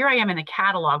 So here I am in the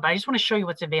catalog, but I just want to show you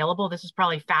what's available. This is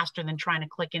probably faster than trying to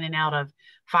click in and out of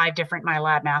 5 different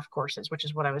MyLab Math courses, which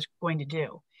is what I was going to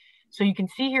do. So you can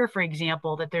see here, for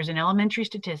example, that there's an elementary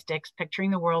statistics picturing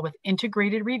the world with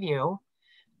integrated review.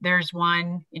 There's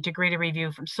one integrated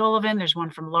review from Sullivan. There's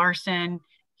one from Larson.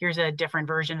 Here's a different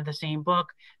version of the same book.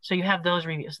 So you have those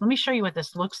reviews. Let me show you what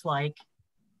this looks like.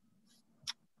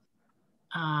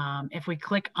 If we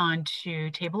click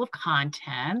onto table of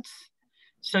contents,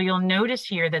 so you'll notice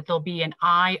here that there'll be an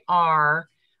IR.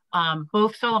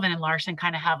 Both Sullivan and Larson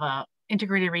kind of have a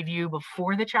integrated review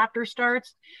before the chapter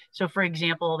starts. So for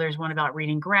example, there's one about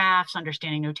reading graphs,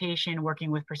 understanding notation,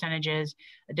 working with percentages,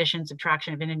 addition,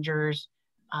 subtraction of integers,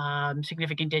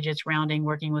 significant digits, rounding,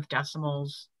 working with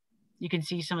decimals. You can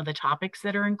see some of the topics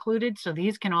that are included. So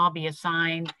these can all be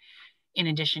assigned in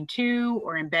addition to,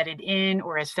 or embedded in,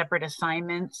 or as separate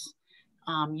assignments.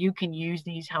 You can use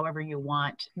these however you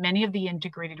want. Many of the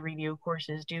integrated review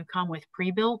courses do come with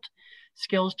pre-built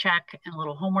skills check and a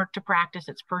little homework to practice.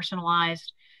 It's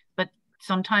personalized, but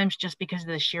sometimes just because of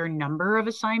the sheer number of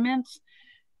assignments,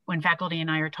 when faculty and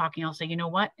I are talking, I'll say, you know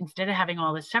what, instead of having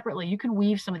all this separately, you can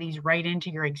weave some of these right into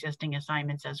your existing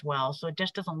assignments as well. So it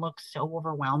just doesn't look so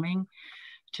overwhelming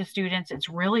to students. It's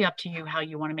really up to you how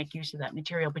you want to make use of that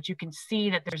material, but you can see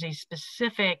that there's a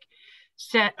specific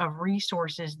set of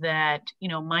resources that, you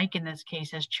know, Mike in this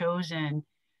case has chosen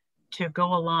to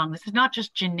go along. This is not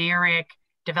just generic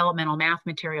developmental math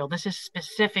material. This is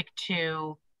specific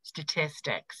to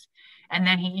statistics. And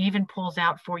then he even pulls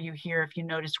out for you here, if you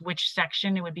notice, which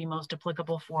section it would be most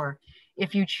applicable for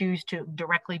if you choose to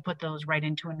directly put those right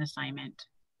into an assignment.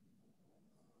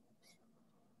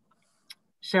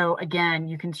 So again,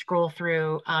 you can scroll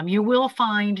through. You will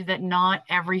find that not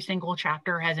every single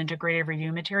chapter has integrated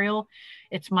review material.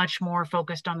 It's much more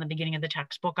focused on the beginning of the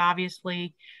textbook,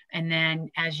 obviously. And then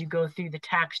as you go through the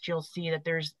text, you'll see that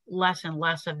there's less and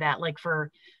less of that. Like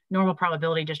for normal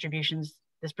probability distributions,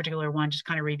 this particular one just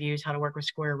kind of reviews how to work with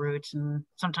square roots. And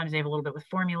sometimes they have a little bit with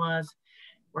formulas,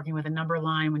 working with a number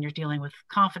line when you're dealing with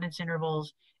confidence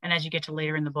intervals. And as you get to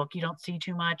later in the book, you don't see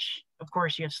too much. Of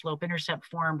course, you have slope intercept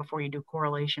form before you do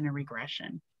correlation and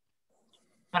regression.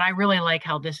 But I really like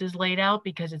how this is laid out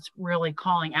because it's really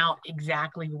calling out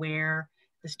exactly where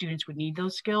the students would need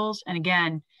those skills. And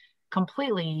again,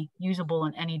 completely usable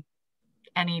in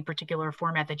any particular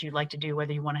format that you'd like to do,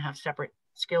 whether you want to have separate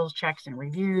skills checks and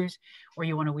reviews, or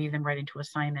you want to weave them right into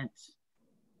assignments.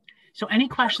 So any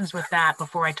questions with that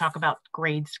before I talk about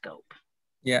GradeScope?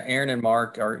 Yeah, Aaron and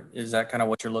Mark, is that kind of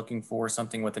what you're looking for,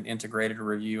 something with an integrated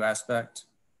review aspect?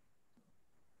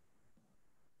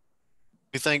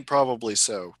 We think probably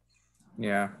so.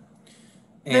 Yeah.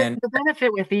 And the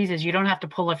benefit with these is you don't have to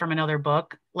pull it from another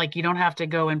book. Like you don't have to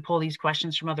go and pull these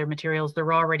questions from other materials.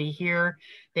 They're already here.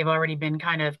 They've already been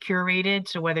kind of curated.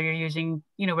 So whether you're using,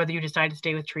 you know, whether you decide to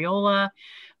stay with Triola,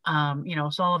 you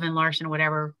know, Sullivan, Larson,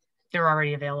 whatever, they're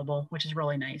already available, which is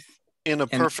really nice. In a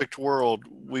perfect world,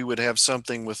 we would have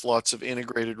something with lots of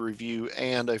integrated review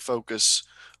and a focus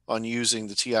on using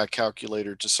the TI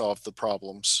calculator to solve the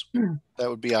problems. That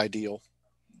would be ideal.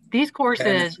 These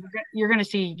courses, you're going to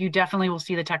see, you definitely will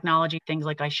see the technology things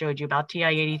like I showed you about TI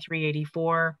 83,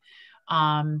 84.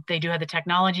 They do have the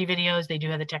technology videos. They do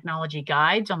have the technology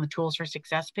guides on the Tools for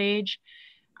Success page.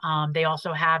 They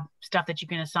also have stuff that you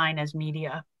can assign as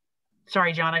media.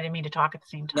 Sorry, John, I didn't mean to talk at the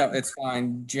same No, time. it's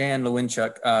fine. Jan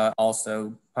Lewinchuk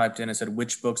also piped in and said,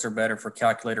 which books are better for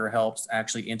calculator helps,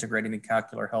 actually integrating the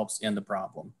calculator helps in the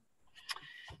problem?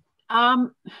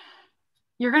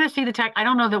 You're going to see the tech. I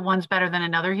don't know that one's better than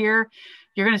another here.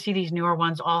 You're going to see these newer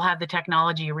ones all have the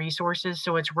technology resources.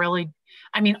 So it's really,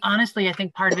 I mean, honestly, I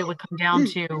think part of it would come down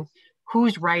to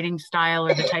whose writing style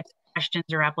or the type of questions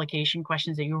or application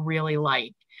questions that you really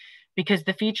like. Because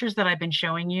the features that I've been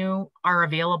showing you are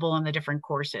available in the different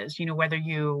courses. You know, whether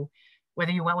you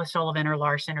went with Sullivan or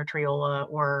Larson or Triola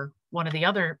or one of the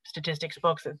other statistics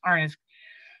books that aren't as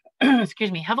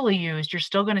excuse me, heavily used, you're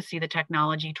still going to see the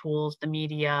technology tools, the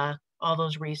media, all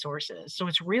those resources. So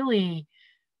it's really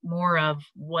more of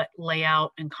what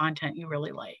layout and content you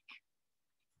really like.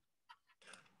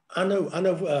 I know.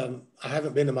 I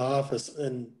haven't been to my office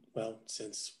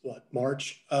since what,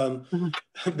 March,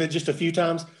 but just a few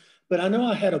times. But I know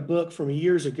I had a book from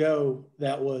years ago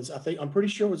that was, I'm pretty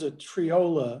sure it was a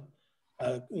Triola,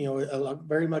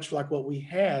 very much like what we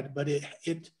had, but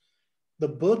the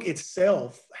book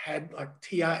itself had like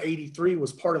TI 83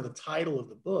 was part of the title of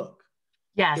the book.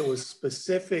 Yes. It was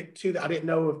specific to that. I didn't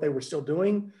know if they were still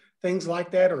doing things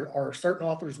like that or certain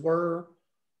authors were,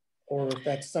 or if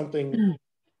that's something.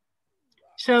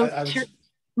 So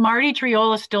Marty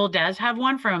Triola still does have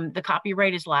one from the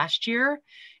copyright is last year.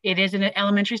 It is an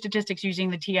elementary statistics using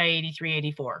the TI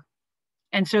 8384.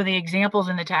 And so the examples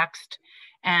in the text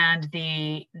and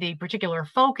the particular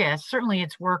focus, certainly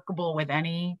it's workable with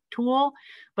any tool,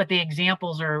 but the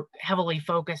examples are heavily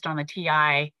focused on the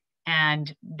TI,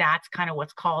 and that's kind of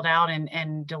what's called out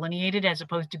and delineated, as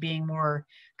opposed to being more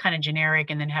kind of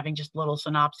generic and then having just little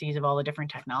synopses of all the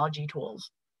different technology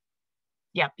tools.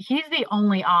 Yeah, he's the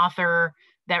only author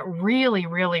that really,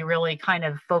 really, really kind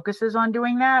of focuses on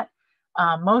doing that.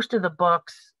 Most of the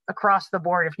books across the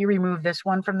board, if you remove this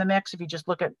one from the mix, if you just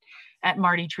look at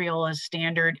Marty Triola's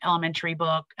standard elementary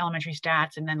book, Elementary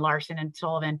Stats, and then Larson and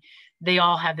Sullivan, they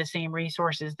all have the same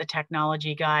resources, the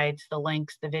technology guides, the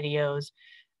links, the videos.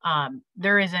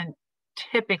 There isn't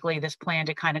typically this plan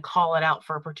to kind of call it out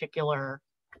for a particular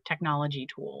technology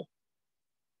tool.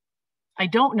 I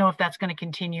don't know if that's going to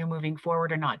continue moving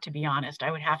forward or not, to be honest.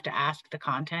 I would have to ask the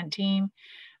content team.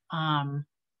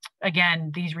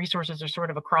 Again, these resources are sort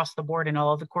of across the board in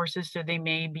all of the courses, so they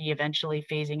may be eventually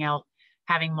phasing out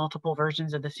having multiple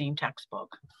versions of the same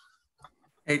textbook.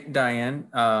 Hey, Diane,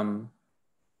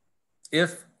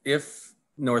 if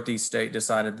Northeast State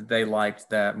decided that they liked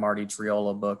that Marty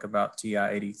Triola book about TI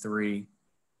 83,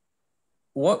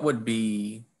 what would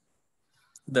be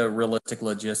the realistic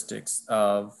logistics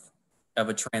of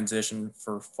a transition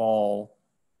for fall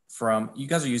from, you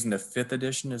guys are using the 5th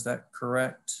edition, is that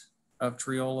correct, of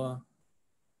Triola?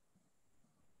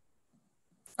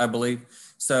 I believe.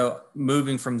 So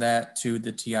moving from that to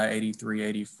the TI 83,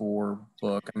 84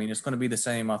 book, I mean, it's going to be the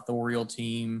same authorial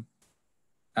team.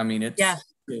 I mean, it's, yes,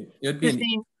 it'd be the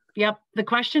same. Yep. The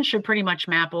question should pretty much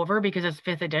map over because it's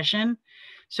 5th edition.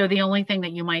 So the only thing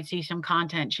that you might see some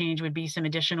content change would be some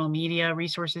additional media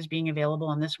resources being available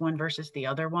on this one versus the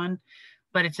other one.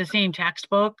 But it's the same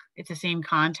textbook. It's the same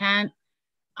content.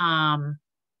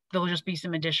 There'll just be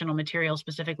some additional material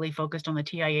specifically focused on the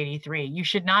TI 83. You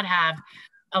should not have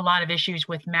a lot of issues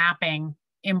with mapping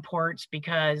imports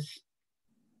because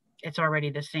it's already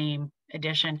the same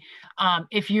edition.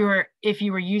 If you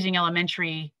were using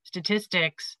elementary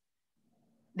statistics,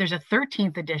 there's a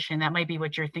 13th edition. That might be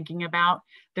what you're thinking about.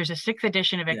 There's a 6th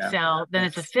edition of Excel. Then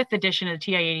it's a 5th edition of the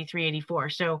TI 83, 84.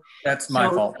 So that's my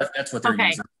fault. That's what they're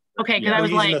using. Okay, because I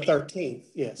was like, the 13th,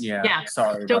 yes. Yeah.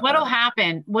 Sorry. So what'll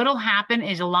happen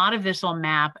is a lot of this will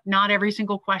map. Not every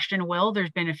single question will. There's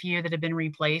been a few that have been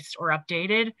replaced or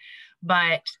updated,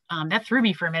 but that threw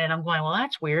me for a minute. I'm going, well,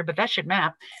 that's weird, but that should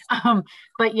map.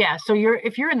 But yeah, so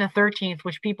if you're in the 13th,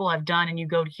 which people have done, and you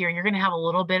go here, you're going to have a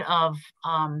little bit of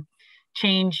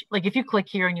change. Like if you click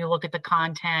here and you look at the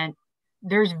content,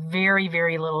 there's very,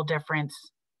 very little difference.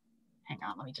 Hang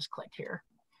on, let me just click here.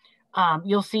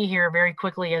 You'll see here very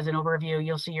quickly as an overview,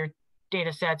 you'll see your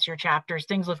data sets, your chapters,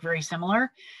 things look very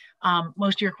similar.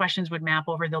 Most of your questions would map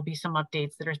over. There'll be some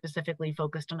updates that are specifically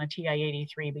focused on a TI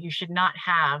 83, but you should not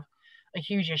have a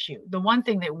huge issue. The one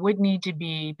thing that would need to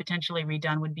be potentially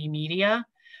redone would be media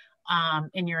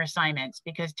in your assignments,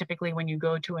 because typically when you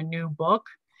go to a new book,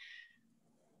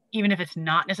 even if it's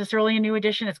not necessarily a new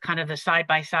edition, it's kind of the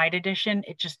side-by-side edition,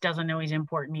 it just doesn't always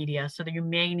import media. So that you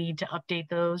may need to update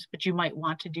those, but you might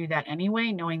want to do that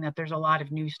anyway, knowing that there's a lot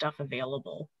of new stuff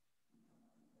available.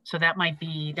 So that would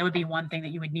be one thing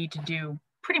that you would need to do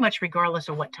pretty much regardless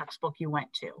of what textbook you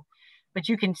went to. But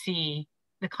you can see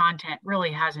the content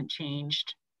really hasn't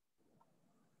changed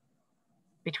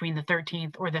between the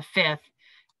 13th or the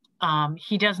 5th.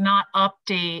 He does not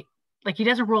update, like he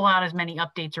doesn't roll out as many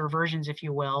updates or versions, if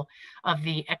you will, of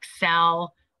the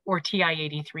Excel or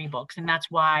TI-83 books. And that's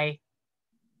why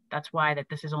that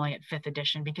this is only at 5th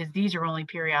edition, because these are only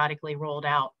periodically rolled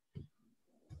out,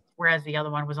 whereas the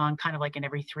other one was on kind of like an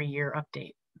every 3-year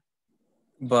update.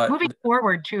 But moving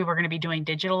forward too, we're going to be doing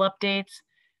digital updates,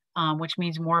 which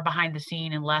means more behind the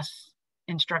scene and less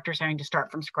instructors having to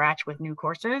start from scratch with new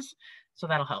courses. So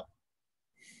that'll help.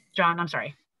 John, I'm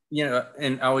sorry. Yeah,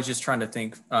 and I was just trying to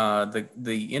think,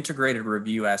 the integrated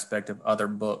review aspect of other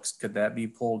books, could that be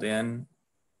pulled in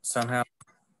somehow?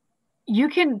 You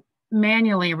can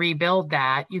manually rebuild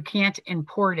that. You can't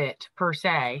import it per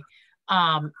se,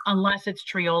 unless it's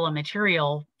Triola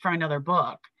material from another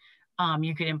book.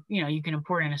 You can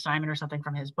import an assignment or something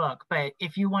from his book. But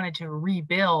if you wanted to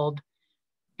rebuild,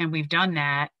 and we've done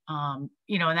that, and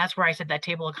that's where I said that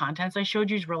table of contents I showed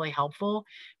you is really helpful,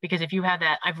 because if you have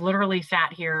that, I've literally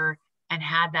sat here and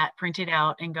had that printed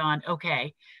out and gone,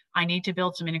 okay, I need to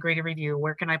build some integrated review.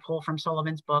 Where can I pull from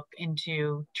Sullivan's book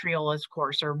into Triola's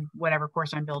course or whatever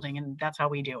course I'm building? And that's how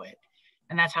we do it.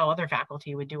 And that's how other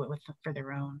faculty would do it for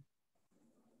their own.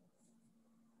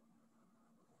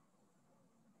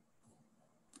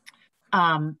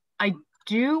 I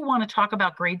do want to talk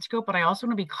about Gradescope, but I also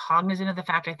want to be cognizant of the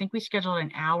fact, I think we scheduled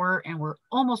an hour and we're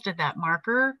almost at that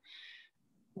marker.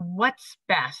 What's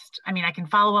best? I mean, I can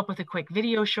follow up with a quick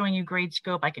video showing you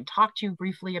Gradescope. I can talk to you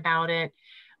briefly about it.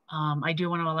 I do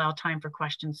want to allow time for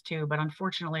questions too, but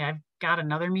unfortunately I've got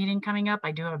another meeting coming up.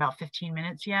 I do have about 15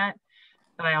 minutes yet,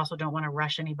 but I also don't want to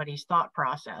rush anybody's thought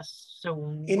process.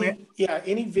 So any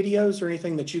videos or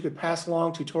anything that you could pass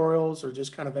along, tutorials, or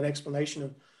just kind of an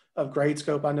explanation of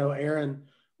Gradescope? I know Aaron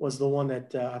was the one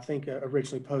that I think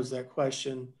originally posed that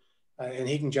question, and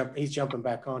he's jumping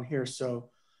back on here. So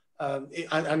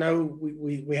I know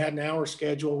we had an hour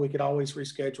schedule. We could always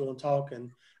reschedule and talk.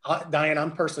 And Diane,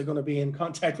 I'm personally going to be in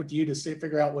contact with you to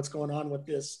figure out what's going on with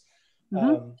this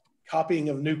copying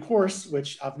of a new course,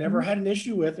 which I've never had an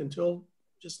issue with until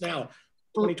just now,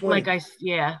 2020.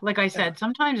 Like I said,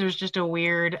 sometimes there's just a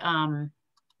weird thing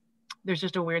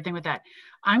with that.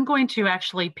 I'm going to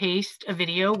actually paste a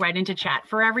video right into chat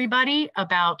for everybody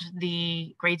about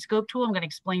the Gradescope tool. I'm going to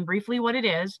explain briefly what it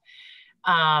is.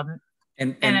 Diane,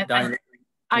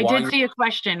 I did see a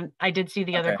question. I did see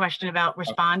the other question about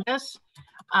Respondus.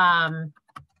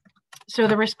 So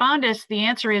the Respondus, the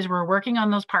answer is we're working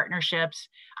on those partnerships.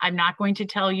 I'm not going to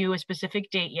tell you a specific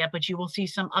date yet, but you will see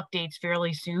some updates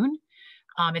fairly soon.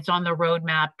 It's on the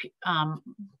roadmap,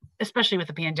 especially with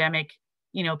the pandemic.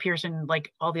 Pearson,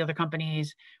 like all the other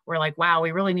companies, were like, wow,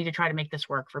 we really need to try to make this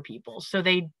work for people. So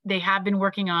they have been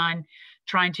working on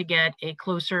trying to get a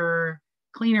closer,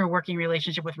 cleaner working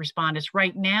relationship with Respondus.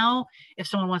 Right now, if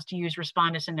someone wants to use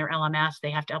Respondus in their LMS,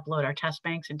 they have to upload our test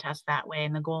banks and test that way.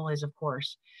 And the goal is, of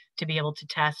course, to be able to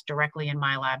test directly in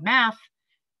MyLab Math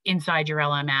inside your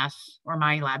LMS, or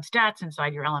MyLab Stats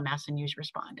inside your LMS, and use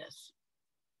Respondus.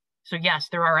 So yes,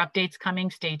 there are updates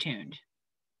coming. Stay tuned.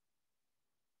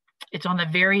 It's on the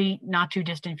very not too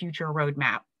distant future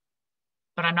roadmap,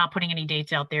 but I'm not putting any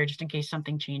dates out there just in case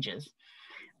something changes.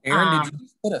 Aaron, did you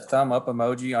put a thumb up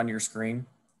emoji on your screen?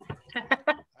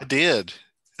 I did.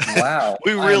 Wow.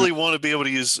 We really want to be able to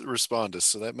use Respondus,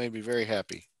 so that made me very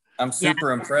happy. I'm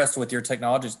super impressed with your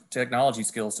technology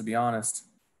skills, to be honest.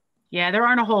 Yeah, there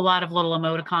aren't a whole lot of little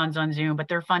emoticons on Zoom, but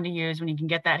they're fun to use when you can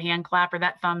get that hand clap or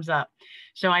that thumbs up.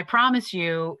 So I promise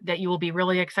you that you will be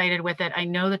really excited with it. I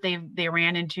know that they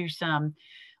ran into some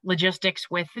logistics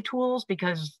with the tools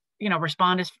because,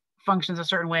 Respondus functions a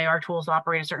certain way, our tools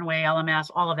operate a certain way,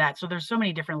 LMS, all of that. So there's so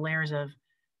many different layers of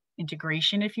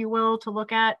integration, if you will, to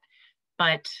look at,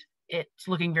 but it's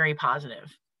looking very positive.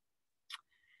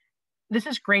 This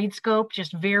is Gradescope.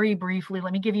 Just very briefly,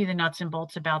 let me give you the nuts and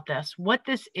bolts about this. What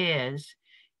this is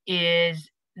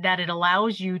that it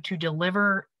allows you to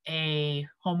deliver a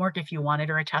homework if you wanted,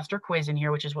 or a test or quiz in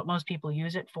here, which is what most people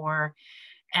use it for.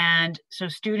 And so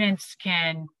students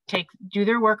can do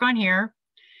their work on here.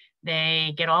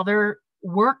 They get all their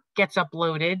work gets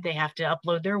uploaded. They have to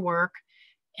upload their work.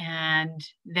 And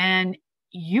then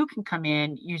you can come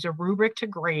in, use a rubric to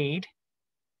grade,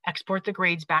 export the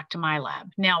grades back to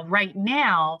MyLab. Now, right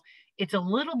now, it's a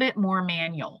little bit more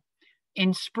manual.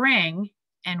 In spring,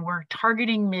 and we're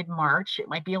targeting mid-March, it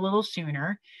might be a little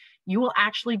sooner, you will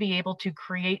actually be able to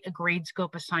create a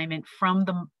Gradescope assignment from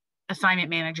the assignment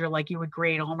manager like you would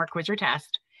grade a homework, quiz, or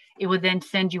test. It would then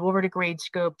send you over to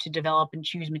Gradescope to develop and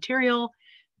choose material,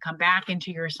 come back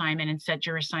into your assignment and set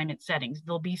your assignment settings.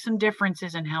 There'll be some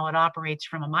differences in how it operates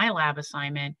from a MyLab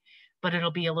assignment, but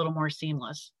it'll be a little more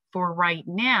seamless. For right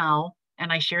now,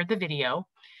 and I shared the video,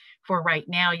 for right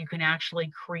now, you can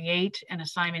actually create an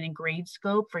assignment in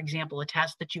GradeScope. For example, a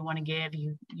test that you want to give.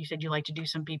 You said you like to do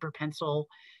some paper pencil,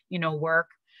 work.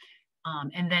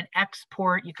 And then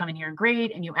export, you come in here and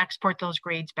grade, and you export those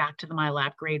grades back to the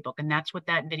MyLab gradebook. And that's what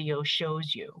that video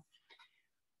shows you.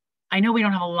 I know we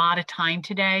don't have a lot of time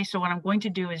today, so what I'm going to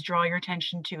do is draw your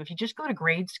attention to, if you just go to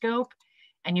GradeScope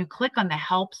and you click on the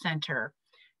Help Center,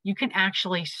 you can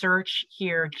actually search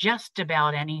here just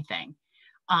about anything.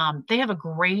 They have a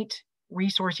great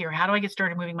resource here. How do I get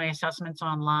started moving my assessments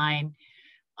online?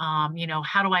 How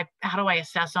do I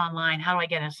assess online? How do I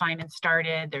get an assignment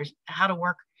started? There's how to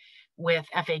work with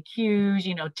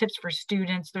FAQs, tips for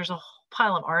students. There's a whole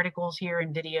pile of articles here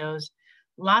and videos,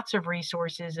 lots of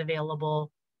resources available.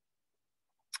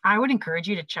 I would encourage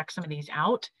you to check some of these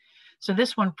out. So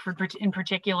this one in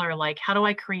particular, like how do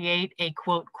I create a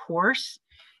quote course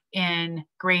in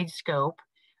GradeScope?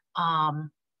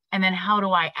 And then how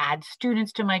do I add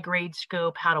students to my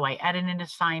GradeScope? How do I edit an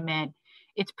assignment?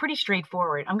 It's pretty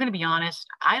straightforward. I'm going to be honest.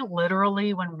 I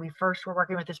literally, when we first were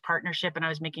working with this partnership and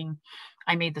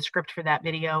I made the script for that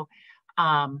video.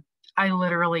 I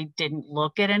literally didn't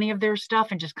look at any of their stuff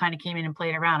and just kind of came in and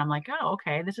played around. I'm like, oh,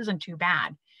 okay, this isn't too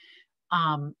bad.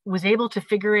 Was able to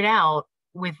figure it out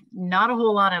with not a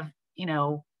whole lot of,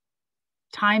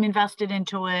 time invested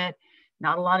into it,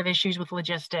 not a lot of issues with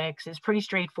logistics. It's pretty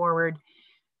straightforward.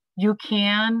 You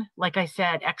can, like I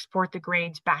said, export the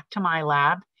grades back to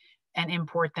MyLab and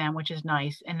import them, which is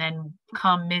nice. And then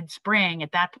come mid-spring,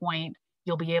 at that point,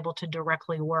 you'll be able to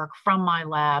directly work from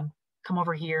MyLab, come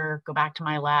over here, go back to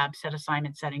MyLab, set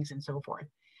assignment settings and so forth.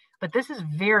 But this is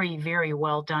very, very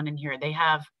well done in here. They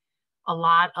have a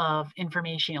lot of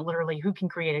information, literally who can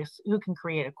create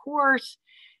a course,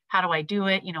 how do I do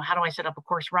it, how do I set up a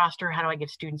course roster, how do I give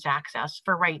students access.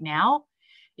 For right now,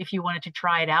 if you wanted to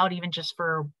try it out, even just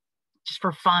for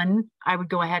fun, I would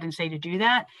go ahead and say to do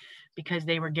that, because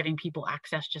they were giving people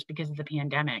access just because of the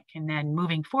pandemic. And then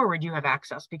moving forward, you have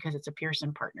access because it's a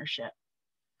Pearson partnership.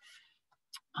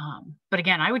 But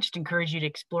again, I would just encourage you to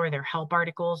explore their help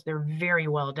articles. They're very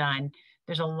well done.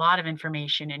 There's a lot of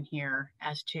information in here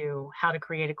as to how to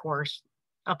create a course,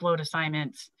 upload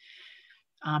assignments.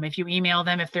 If you email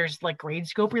them, if there's like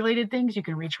GradeScope related things, you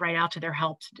can reach right out to their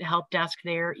help desk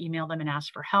there, email them and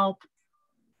ask for help.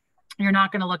 You're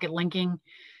not going to look at linking,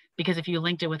 because if you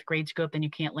linked it with GradeScope, then you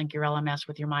can't link your LMS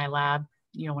with your MyLab.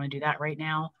 You don't want to do that right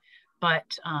now.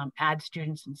 But add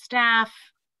students and staff.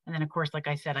 And then, of course, like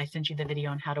I said, I sent you the video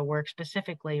on how to work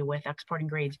specifically with exporting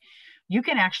grades. You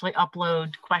can actually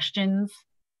upload questions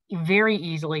very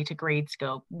easily to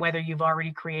GradeScope, whether you've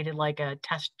already created like a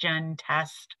test gen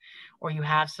test or you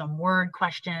have some Word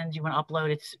questions you want to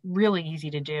upload. It's really easy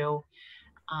to do.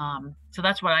 So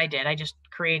that's what I did. I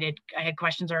had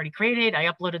questions already created. I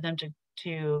uploaded them to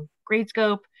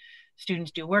GradeScope. Students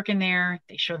do work in there.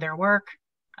 They show their work.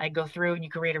 I go through and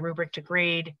you create a rubric to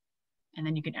grade, and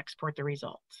then you can export the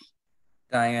results.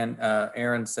 Diane,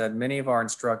 Aaron said many of our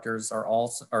instructors are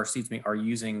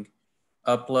using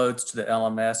uploads to the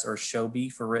LMS or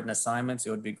Shobi for written assignments.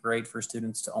 It would be great for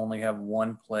students to only have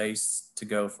one place to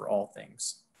go for all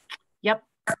things. Yep.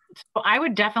 So I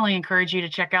would definitely encourage you to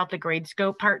check out the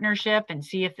GradeScope partnership and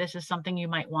see if this is something you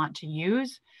might want to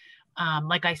use.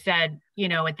 Like I said,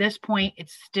 at this point,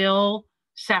 it's still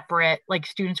separate. Like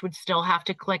students would still have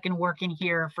to click and work in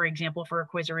here, for example, for a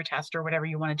quiz or a test or whatever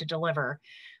you wanted to deliver.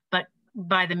 But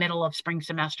by the middle of spring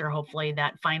semester, hopefully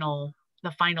the final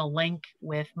link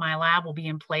with MyLab will be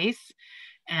in place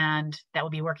and that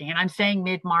will be working. And I'm saying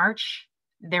mid-March.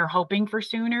 They're hoping for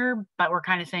sooner, but we're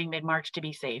kind of saying mid-March to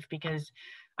be safe, because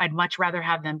I'd much rather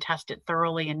have them test it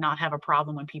thoroughly and not have a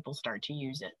problem when people start to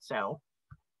use it. So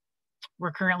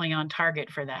we're currently on target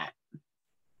for that.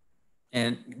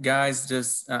 And guys,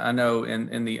 just I know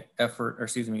in the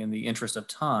interest of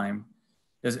time,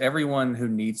 does everyone who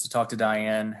needs to talk to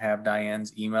Diane have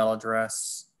Diane's email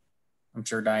address? I'm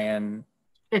sure Diane.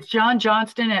 It's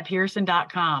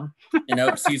johnjohnston@pearson.com.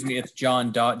 It's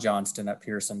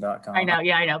john.johnston@pearson.com. I know,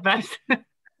 yeah, I know. But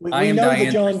we know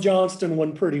the John Johnston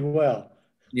one pretty well.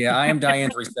 Yeah, I am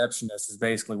Diane's receptionist is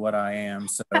basically what I am.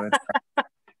 So it's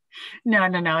No,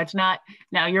 it's not.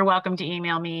 No, you're welcome to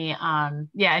email me.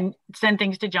 And send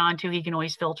things to John too. He can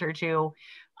always filter too.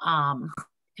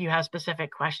 If you have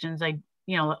specific questions,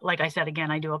 like I said,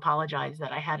 again, I do apologize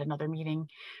that I had another meeting,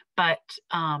 but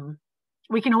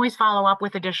we can always follow up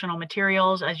with additional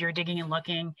materials as you're digging and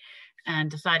looking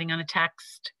and deciding on a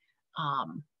text.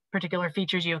 particular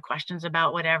features you have questions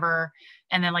about, whatever.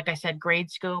 And then, like I said,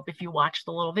 Gradescope, if you watch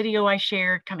the little video I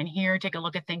shared, come in here, take a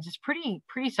look at things. It's pretty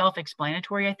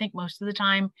self-explanatory, I think, most of the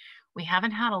time. We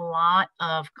haven't had a lot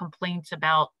of complaints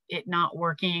about it not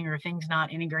working or things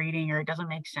not integrating or it doesn't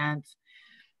make sense.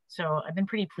 So I've been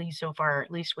pretty pleased so far,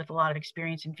 at least with a lot of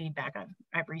experience and feedback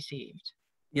I've received.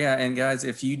 Yeah, and guys,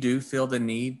 if you do feel the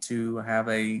need to have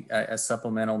a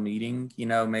supplemental meeting, you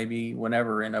know, maybe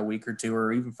whenever in a week or two,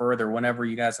 or even further, whenever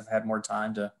you guys have had more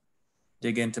time to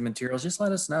dig into materials, just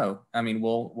let us know. I mean,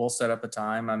 we'll set up a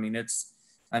time. I mean,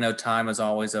 I know time is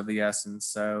always of the essence.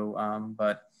 So,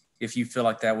 but if you feel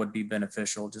like that would be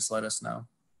beneficial, just let us know.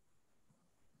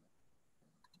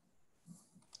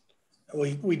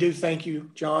 We do thank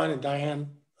you, John and Diane,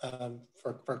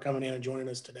 for coming in and joining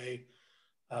us today.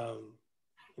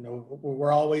 You know,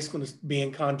 we're always going to be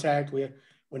in contact.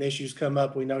 When issues come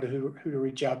up, we know who to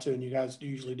reach out to, and you guys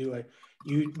usually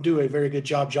do a very good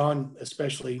job, John,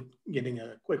 especially getting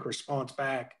a quick response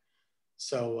back.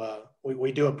 So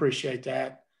we do appreciate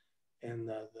that,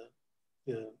 and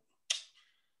the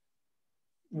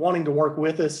wanting to work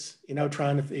with us. You know,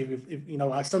 trying to if you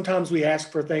know, sometimes we ask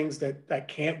for things that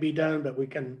can't be done, but we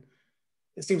can.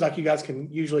 It seems like you guys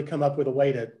can usually come up with a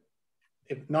way to,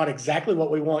 if not exactly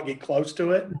what we want, get close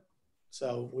to it.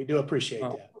 So we do appreciate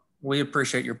that. We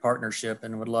appreciate your partnership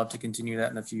and would love to continue that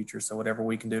in the future. So whatever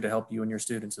we can do to help you and your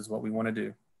students is what we want to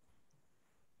do.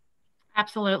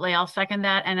 Absolutely. I'll second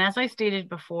that. And as I stated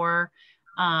before,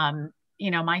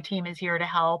 you know, my team is here to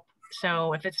help.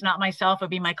 So if it's not myself, it'll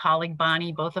be my colleague,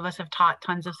 Bonnie. Both of us have taught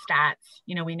tons of stats.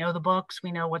 You know, we know the books,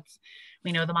 we know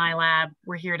the MyLab,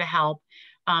 we're here to help.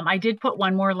 I did put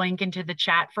one more link into the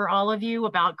chat for all of you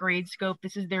about Gradescope.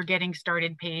 This is their getting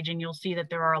started page, and you'll see that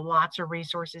there are lots of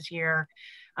resources here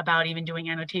about even doing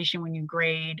annotation when you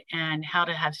grade and how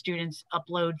to have students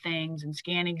upload things and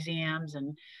scan exams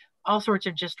and all sorts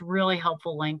of just really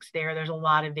helpful links there. There's a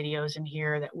lot of videos in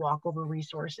here that walk over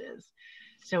resources.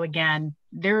 So again,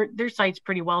 their site's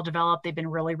pretty well developed. They've been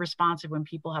really responsive when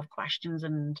people have questions,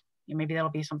 and maybe that'll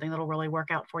be something that'll really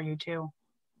work out for you too.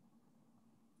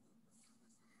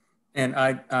 And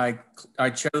I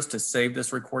chose to save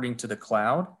this recording to the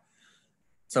cloud.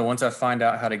 So once I find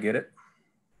out how to get it,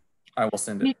 I will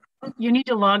send it. You need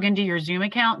to log into your Zoom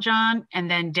account, John,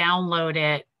 and then download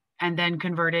it and then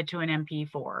convert it to an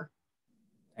MP4.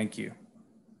 Thank you.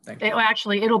 Thank you.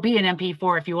 Actually, it'll be an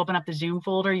MP4. If you open up the Zoom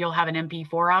folder, you'll have an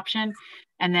MP4 option.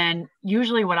 And then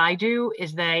usually what I do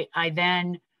is I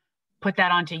then put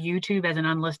that onto YouTube as an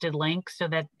unlisted link so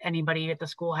that anybody at the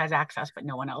school has access, but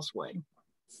no one else would.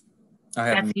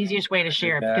 That's the easiest way to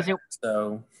share it.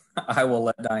 So I will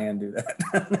let Diane do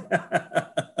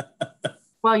that.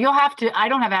 Well, you'll have to, I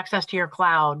don't have access to your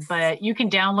cloud, but you can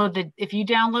download if you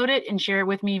download it and share it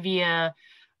with me via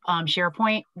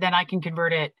SharePoint, then I can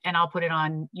convert it and I'll put it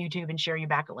on YouTube and share you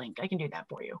back a link. I can do that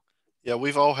for you. Yeah,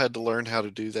 we've all had to learn how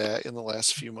to do that in the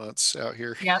last few months out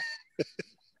here. Yep.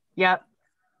 Yep.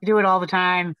 I do it all the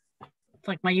time. It's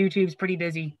like my YouTube's pretty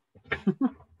busy.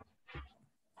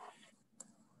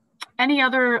 Any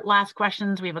other last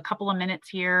questions? We have a couple of minutes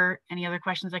here. Any other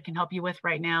questions I can help you with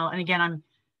right now? And again,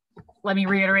 let me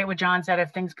reiterate what John said. If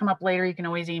things come up later, you can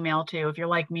always email too. If you're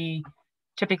like me,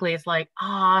 typically it's like,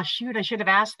 shoot, I should have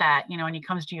asked that, and he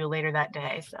comes to you later that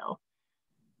day. So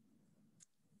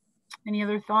any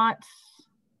other thoughts?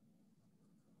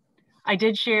 I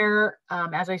did share,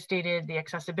 as I stated, the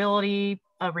accessibility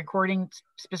recording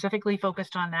specifically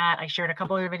focused on that. I shared a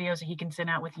couple other videos that he can send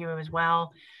out with you as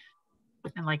well.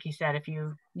 And like he said, if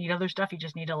you need other stuff, you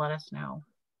just need to let us know.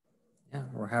 Yeah,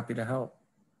 we're happy to help.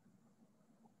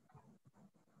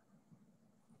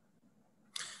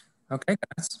 Okay,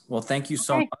 guys. Well, thank you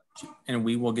so much. And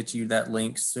we will get you that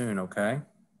link soon, okay?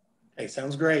 Hey,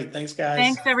 sounds great. Thanks, guys.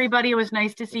 Thanks, everybody. It was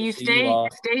nice to see you.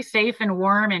 Stay safe and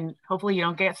warm, and hopefully you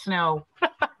don't get snow.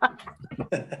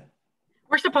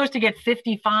 We're supposed to get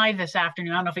 55 this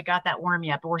afternoon. I don't know if it got that warm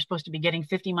yet, but we're supposed to be getting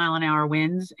 50-mile-an-hour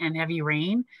winds and heavy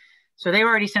rain. So they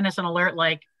already sent us an alert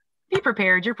like, be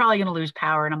prepared. You're probably going to lose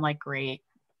power. And I'm like, great.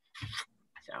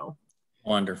 So.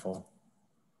 Wonderful.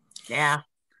 Yeah.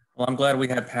 Well, I'm glad we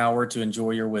had power to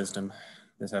enjoy your wisdom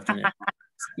this afternoon.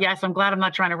 Yes, I'm glad I'm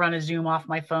not trying to run a Zoom off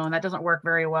my phone. That doesn't work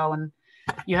very well when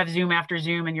you have Zoom after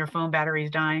Zoom and your phone battery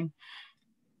is dying.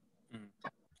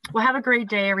 Well, have a great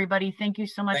day, everybody. Thank you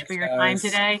so much for your time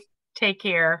today. Take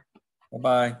care.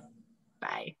 Bye-bye.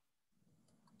 Bye.